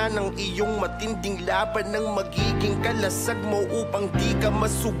gitna ng iyong matinding laban, ng magiging kalasag mo upang di ka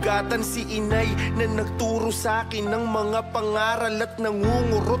masugatan. Si inay na nagturo sa akin ng mga pangaral at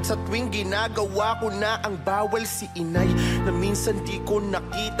nangungurot sa tuwing ginagawa ko na ang bawal. Si inay na minsan di ko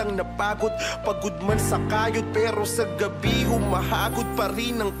nakitang napagod, pagod man sa kayod, pero sa gabi humahagod pa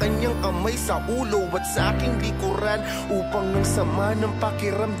rin ang kanyang kamay sa ulo at sa aking likuran upang ang sama ng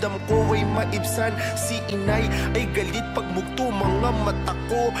pakiramdam ko ay maibsan. Si inay ay galit pagmugto mga mata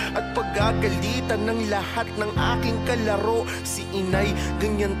ko at pagagalitan ng lahat ng aking kalaro. Si inay,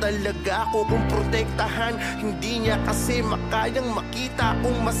 ganyan talaga ako kung protektahan. Hindi niya kasi makayang makita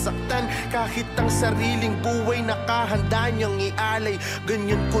kung masaktan. Kahit ang sariling buhay nakahanda niyang ialay.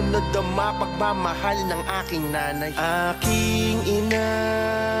 Ganyan ko nadama pagmamahal ng aking nanay. Aking ina,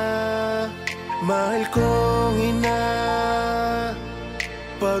 mahal kong ina,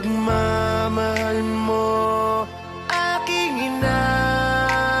 pagmamahal mo. Aking ina,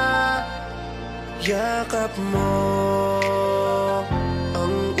 yakap mo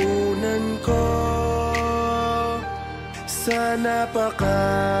ang unan ko sa napakagulong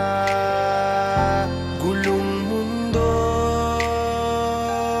mundo.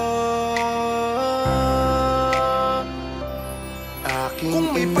 Aking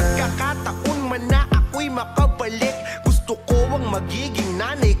kung may pagkakataon man na ako'y makabalik, gusto ko ang magiging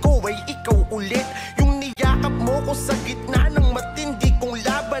nanay ko ay ikaw ulit. Yung niyakap mo ko sa gitna ng matindi kong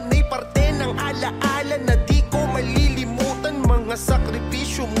laban ay parte ng alaala na di ko malilimutan. Mga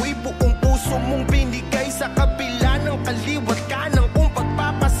sakripisyo mo'y buong puso mong binigay sa kabila ng kaliwat kanang kung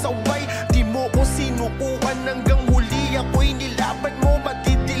pagpapasaway. Di mo ko sinukuan hanggang huli ako'y nilaban mo.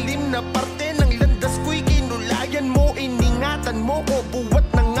 Madidilim na parte ng landas ko'y kinulayan mo. Iningatan mo ko buwat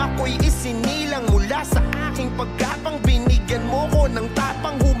nang ako'y isinilang mula sa aking pagkapang. Binigyan mo ko ng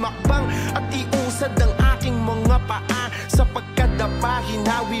tapang humakbang at iusad ang aking mga paa. Sa pagkadapa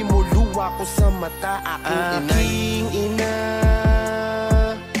hinawi mo luha ko sa mata. Aking ina,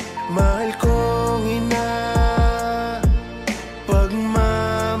 mahal kong ina,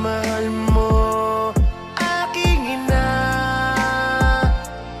 pagmamahal mo. Aking ina,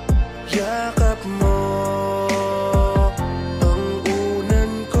 yakap mo ang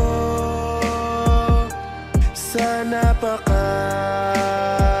unan ko sa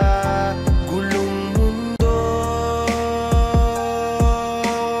napakagulong mundo.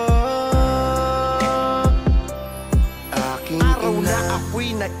 Aking araw ina, na ako'y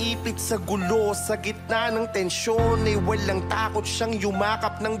naipit sa gulo, sa gitna ng tensyon ay walang takot siyang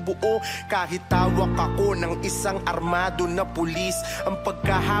yumakap ng buo. Kahit tawak ako ng isang armado na pulis, ang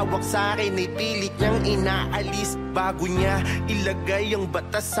pagkahawak sa akin ay pilit niyang inaalis. Bago niya ilagay ang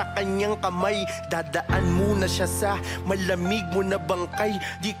batas sa kanyang kamay, dadaan muna siya sa malamig mo na bangkay.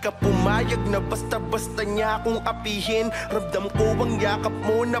 Di ka pumayag na basta-basta niya akong apihin. Ramdam ko ang yakap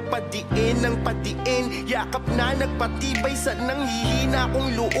mo na padiin ng padiin. Yakap na nagpatibay sa nanghihina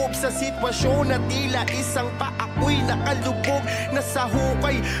kong loob sa sitwasyon na tila isang pa ako'y nakalubog. Nasa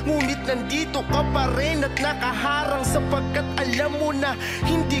hukay, ngunit nandito ka pa rin at nakaharang, sapagkat alam mo na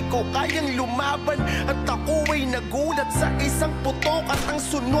hindi ko kayang lumaban. At ako ay nagulat sa isang putok at ang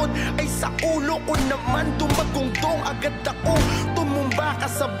sunod ay sa ulo ko naman dumagungdong. Agad ako tumumba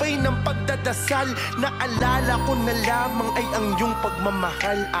kasabay ng pagdadasal. Naalala ko na lamang ay ang iyong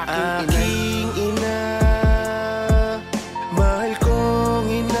pagmamahal. Aking ina, mahal kong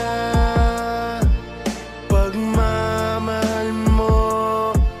ina, pagmamahal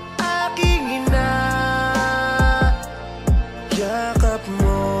mo. Aking ina, yakap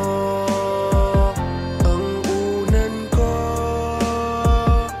mo ang unan ko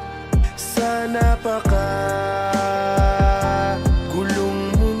sa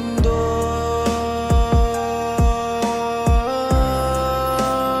napakagulong mundo.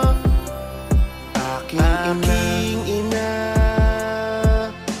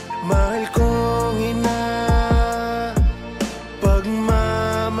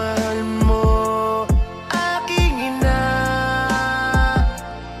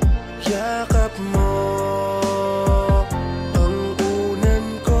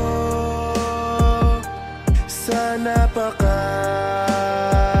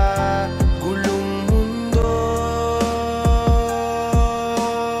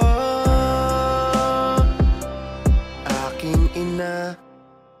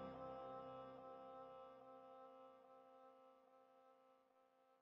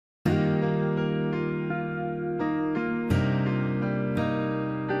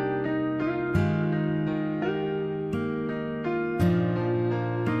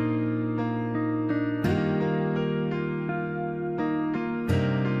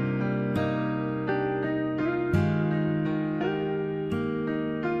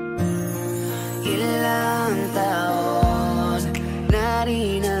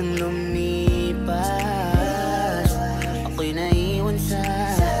 nang lumipas, ako'y naiwan sa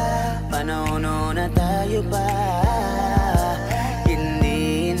panahon na tayo pa.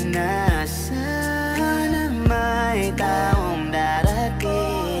 Hindi na sana may taong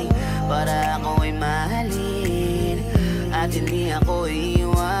darating para ako'y mahalin at hindi ako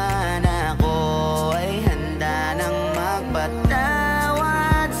iwan. Ako ay handa nang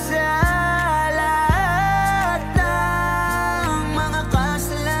magpatawad sa lahat ng mga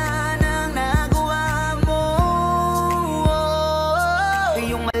kasalanang nagawa mo.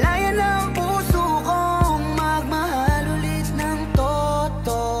 Iyong malaya ng puso kong magmahal ulit ng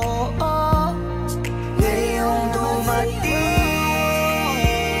totoo. Ngayong dumating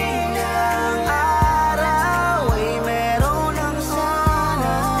ng araw ay meron ng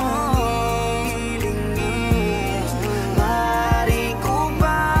sanang hilingin. Maaari ko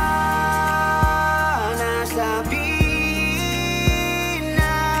ba nasabihin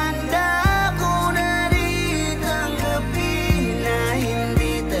na handa ko na rin tanggapin na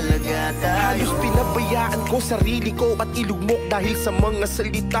hindi talaga tayo. Halos pinabayaan ko sarili ko at ilugmok dahil sa mga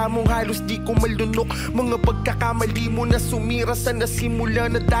salita mong halos di ko malunok. Mga pagkakamali mo na sumira sa nasimula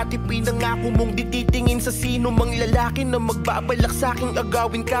na dati pinangako mong di titingin sa sino mang lalaki na magbabalak sa aking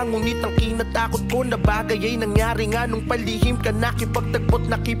agawin ka. Ngunit ang kinatakot ko na bagay ay nangyari nga nung palihim ka nakipagtagpo't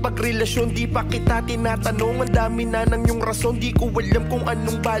nakipagrelasyon. Di pa kita tinatanong, ang dami na ng iyong rason. Di ko alam kung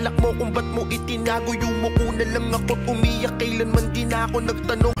anong balak mo, kung ba't mo itinago. Yumuko na lang ako't umiyak, kailanman di na ako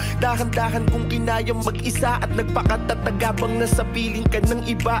nagtanong. Dahan-dahan kong kinayang mag-isa at nagpakatatagabang na sa piling ka ng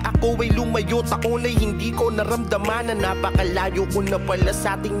iba. Ako ay lumayo, taon ay hindi ko naramdaman na napakalayo ko na pala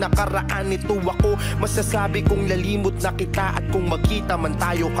sa ating nakaraan. Ito ako, masasabi kong lalimot na kita at kung magkita man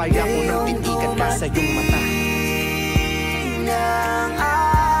tayo, kaya ko nang titigan ka sa iyong mata. Ng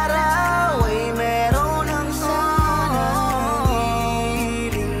araw ay meron ng sanang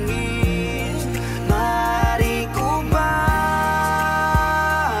hilingin. Maaari ko ba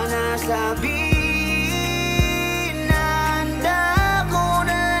nasabihin na handa ko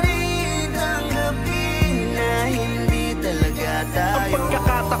na rin tanggapin na hindi talaga Ang tayo.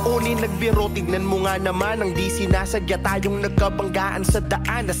 pagkakataonin nagbiro, tignan mo nga naman ang di sinasadya tayong nagkabanggaan sa daan.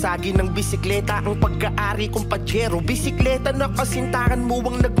 Nasagi ng bisikleta ang pagkaari kong pajero. Bisikleta na kasintahan mo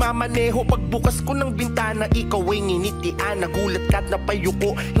ang nagmamaneho. Pagbukas ko ng bintana, ikaw ay nginitian. Nagulat ka't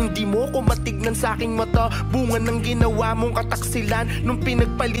napayuko, hindi mo ko matignan sa aking mata. Bunga ng ginawa mong kataksilan nung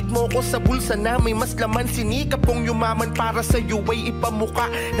pinagpalit mo ko sa bulsa na may mas laman. Sinikap kong yumaman para sa'yo ay ipamuka.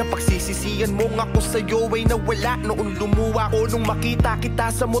 Napagsisisiyan mo nga ko sa'yo ay nawala. Noon lumuwa ko nung makita kita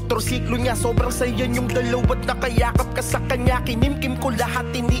sa motorsiklo niya. Sobrang saya yung dalawa't nakayakap ka sa kanya. Kinimkim ko lahat,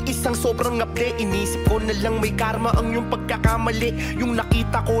 iniisang sobrang ngapde. Inisip ko na lang may karma ang yung pagkakamali. Yung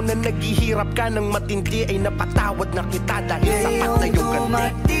nakita ko na naghihirap ka ng matindi ay napatawad na kita dahil sapat na yung ganda.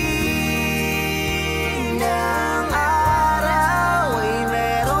 Ng araw ay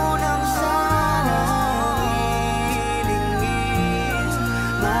meron ng sanang hilingin.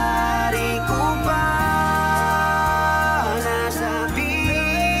 Maaari ko ba nasabihin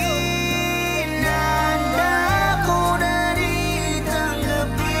na handa ko na rin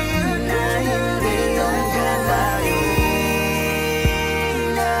tanggapin na hindi talaga tayo.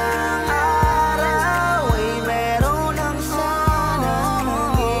 Ng araw ay meron ng sanang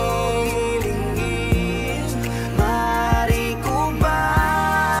hilingin. Maaari ko ba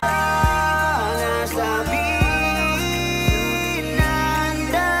nasabihin na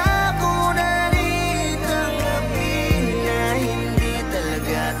handa ko na rin tanggapin na hindi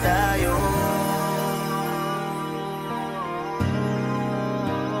talaga tayo.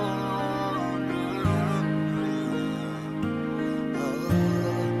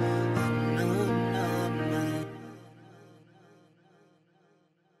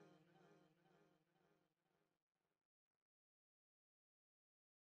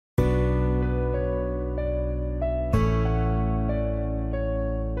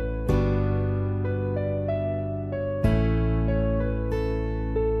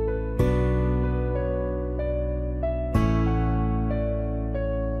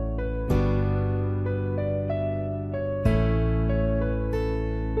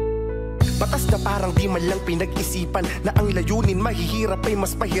 Batas na parang di man lang pinag-isipan na ang layunin mahihirap ay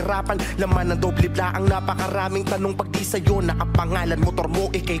mas pahirapan. Laman ng doble blaang napakaraming tanong pag di sa'yo nakapangalan. Motor mo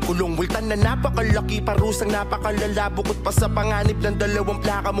ikay kulong, multan na napakalaki, parusang napakalala. Bukod pa sa panganib ng dalawang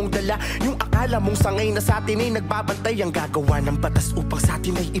plaka mong dala. Yung akala mong sangay na sa atin ay nagbabantay. Ang gagawa ng batas upang sa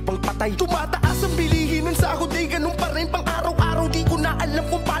atin ay ibang patay. Tumataas ang bilihin ng sahod ay ganun pa rin pang araw-araw. Di ko na alam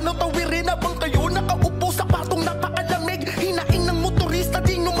kung paano tawirin habang kayo nakaupo sa patong napakalamig. Hinaing ng motorista,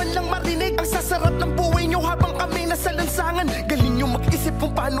 di nyo man lang marinig ang sasarap ng buhay nyo habang kami nasa lansangan. Galing nyo mag-isip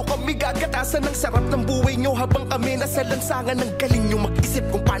kung paano kami gagatasan ng sarap ng buhay nyo habang kami nasa lansangan. Ng galing nyo mag-isip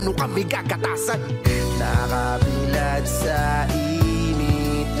kung paano kami gagatasan. Nakabilad sa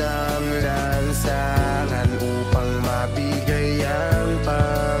init ng lansangan upang mabigay ang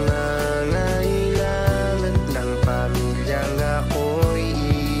pangangailangan ng pamilyang ako'y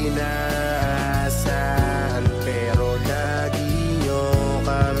inaasahan. Pero lagi nyo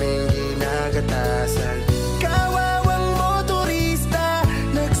kaming ginagatasan. Kawawang motorista,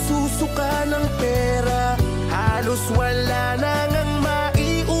 nagsusuka ng pera, halos wala na ngang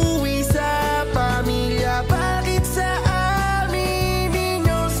maiuwi sa pamilya. Bakit sa amin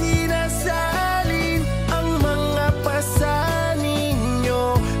ninyo sinasalin ang mga pasanin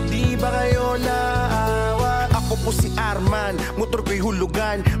nyo? Di ba kayo naawa? Ako po si Arman, motor ko'y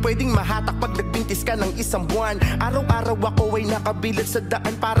hulugan. Pwedeng mahatak pag nagbintis ka ng isang buwan. Araw-araw ako ay nakabilad sa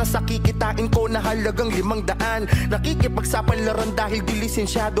daan para sa kikitain ko na halagang 500. Nakikipagsapalaran dahil di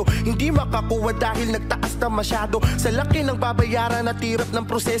lisensyado, hindi makakuha dahil nagtaas na masyado. Sa laki ng babayaran at hirap ng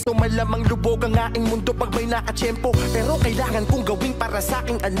proseso, malamang lubog ang aking mundo pag may nakatsyempo. Pero kailangan kong gawin para sa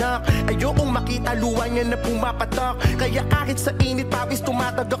aking anak. Ayokong makita luwa niya na pumapatak. Kaya kahit sa init pawis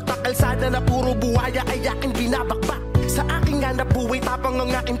tumatagak na kalsada na puro buhaya ay aking binabakbak. Sa aking hanap buhay tapang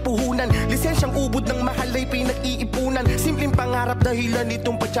ang aking puhunan. Lisensyang ubod ng mahal ay pinag-iipunan. Simpleng pangarap dahilan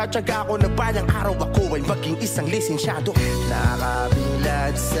itong pagtsatsaga ko na balang araw ako ay maging isang lisensyado.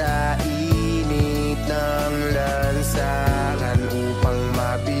 Nakabilad sa init ng lansangan upang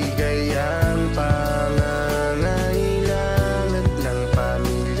mabigay ang pangangailangan ng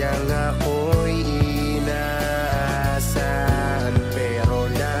pamilyang ako'y inaasahan. Pero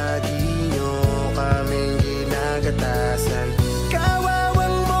lagi nyo kaming ginagatasan.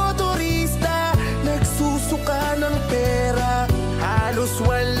 Kawawang motorista, nagsusuka ng pera, halos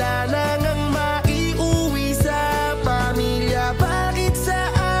wala na ngang maiuwi sa pamilya. Bakit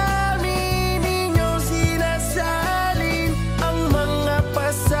sa amin ninyo sinasalin ang mga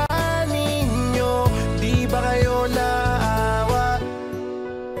pasanin nyo? Di ba kayo naawa?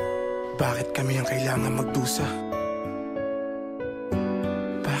 Bakit kami ang kailangan magdusa?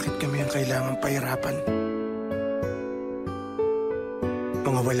 Bakit kami ang kailangan pahirapan?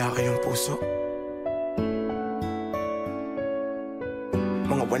 Mga wala kayong puso,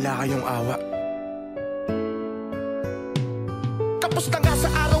 mga wala kayong awa. Tapos na nga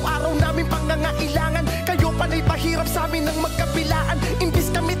sa araw-araw namin pangangailangan, kayo panay pahirap sa amin ng magkabilaan. Imbis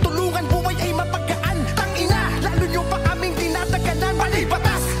kami tulungan, buhay ay mapagkaan. Tangina, lalo nyo pa kaming dinadaganan. Mali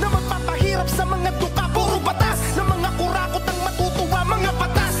batas na magpapahirap sa mga duka. Puro batas na mga kurakot ang matutuwa. Mga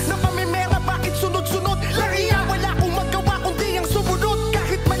batas na pamimera, bakit sunod-sunod? Lariya, wala akong magawa kundi ang sumunod.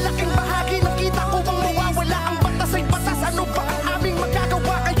 Kahit malaking bahagi ng kita ko bang mawawala. Ang batas ay batas, ano ba ang aming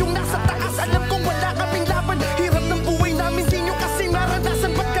magagawa? Kayong nasa taas, alam kong wala kaming laban. Hirap ng buhay namin, di nyo kasi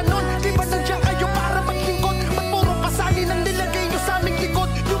naranasan. Ba't ganon? Di ba nandiyan kayo para maglingkod? Ba't puro pasalin ang nilagay nyo sa aming likod?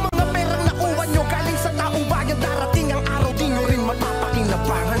 Yung mga perang nakuha nyo galing sa taong bayan, darating ang araw di nyo rin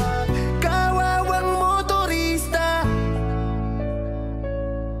mapapakinabangan. Kawawang motorista,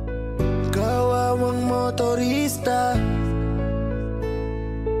 kawawang motorista.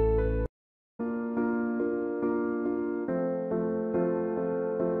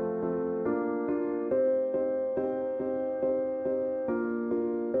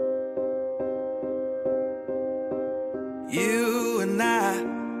 You and I,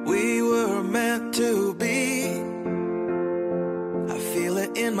 we were meant to be. I feel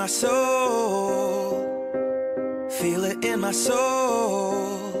it in my soul, feel it in my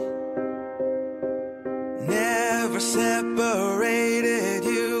soul. Never separated,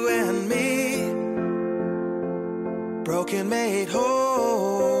 you and me. Broken made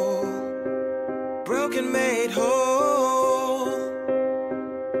whole, broken made whole.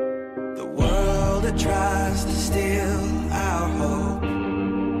 The world that tries to steal our hope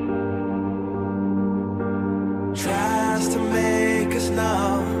tries to make us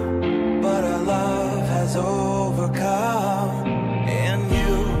numb, but our love has overcome. And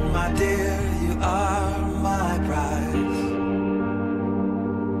you, my dear, you are my prize.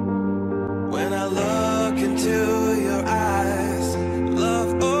 When I look into your eyes,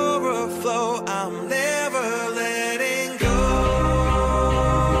 love overflow, I'm never letting go.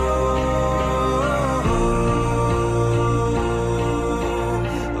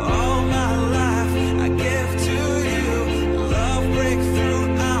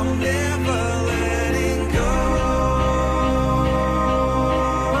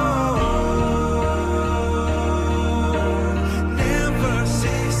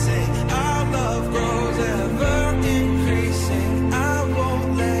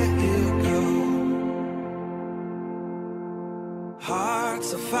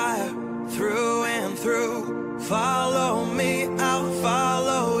 fire through and through. Follow me, I'll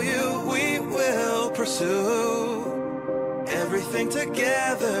follow you. We will pursue everything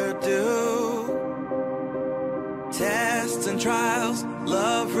together, do tests and trials,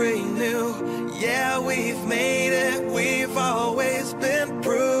 love renew. Yeah, we've made it, we've always been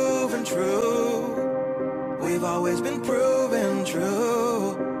proven true. We've always been proven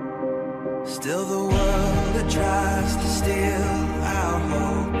true. Still the world that tries to steal our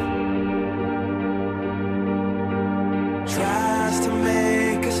hope, tries to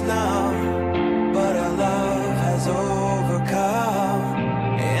make us numb, but our love has overcome.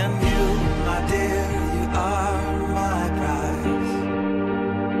 And you, my dear, you are my prize.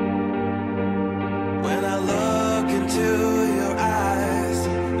 When I look into your eyes,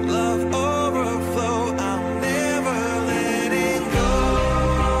 love overflow, I'm never letting go.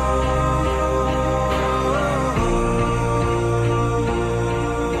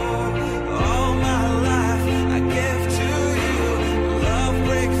 All my life I give to you. Love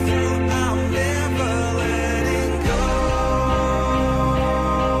breakthrough, I'm never letting go.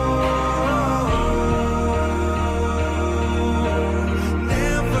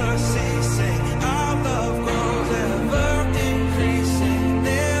 Never ceasing, our love grows, ever increasing,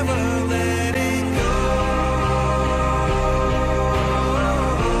 never letting go.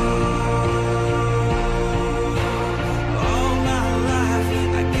 All my life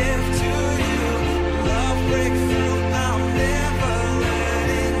I give to you. Love breakthrough, I'm never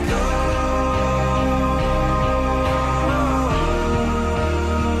letting go.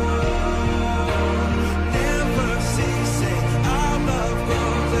 Never ceasing, our love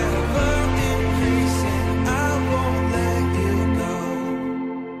grows, ever increasing, I won't let you go.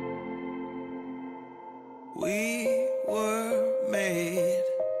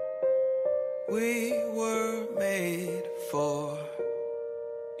 We were made for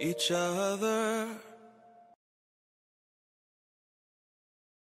each other.